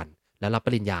ลองกันแล้วรับป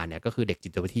ริญญาเนี่ยก็คือเด็กจิ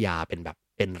ตวิทยาเป็นแบบ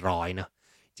เป็นร้อยเนาะ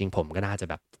จริงผมก็น่าจะ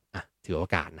แบบถือโอ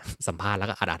กาสนะสัมภาษณ์แล้ว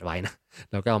ก็อัดไว้นะ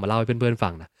แล้วก็เอามาเล่าให้เพื่อนๆฟั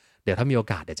งนะเดี๋ยวถ้ามีโอ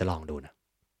กาสเดี๋ยวจะลองดูนะ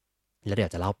แล้วเดี๋ย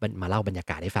วจะมาเล่าบรรยา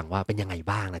กาศให้ฟังว่าเป็นยังไง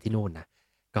บ้างนะที่นู่นนะ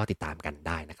ก็ติดตามกันไ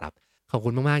ด้นะครับขอบคุ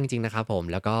ณมากๆจริงๆนะครับผม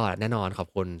แล้วก็แน่นอนขอบ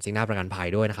คุณซิงหน้าประกันภัย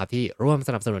ด้วยนะครับที่ร่วมส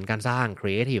นับสนุนการสร้าง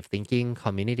Creative Thinking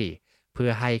Community เพื่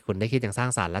อให้คุณได้คิดอย่างสร้าง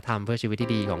สรรค์และทำเพื่อชีวิตที่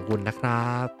ดีของคุณนะครั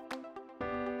บ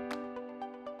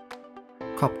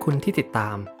ขอบคุณที่ติดตา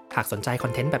มหากสนใจคอ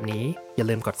นเทนต์แบบนี้อย่า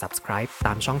ลืมกด subscribe ต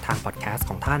ามช่องทาง podcast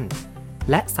ของท่าน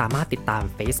และสามารถติดตาม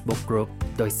Facebook Group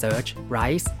โดย search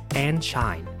Rise and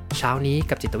Shine เช้านี้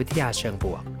กับจิตวิทยาเชิงบ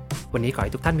วกวันนี้ขอใ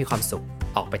ห้ทุกท่านมีความสุข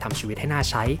ออกไปทำชีวิตให้น่า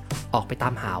ใช้ออกไปตา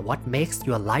มหา what makes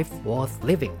your life worth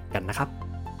living กันนะครับ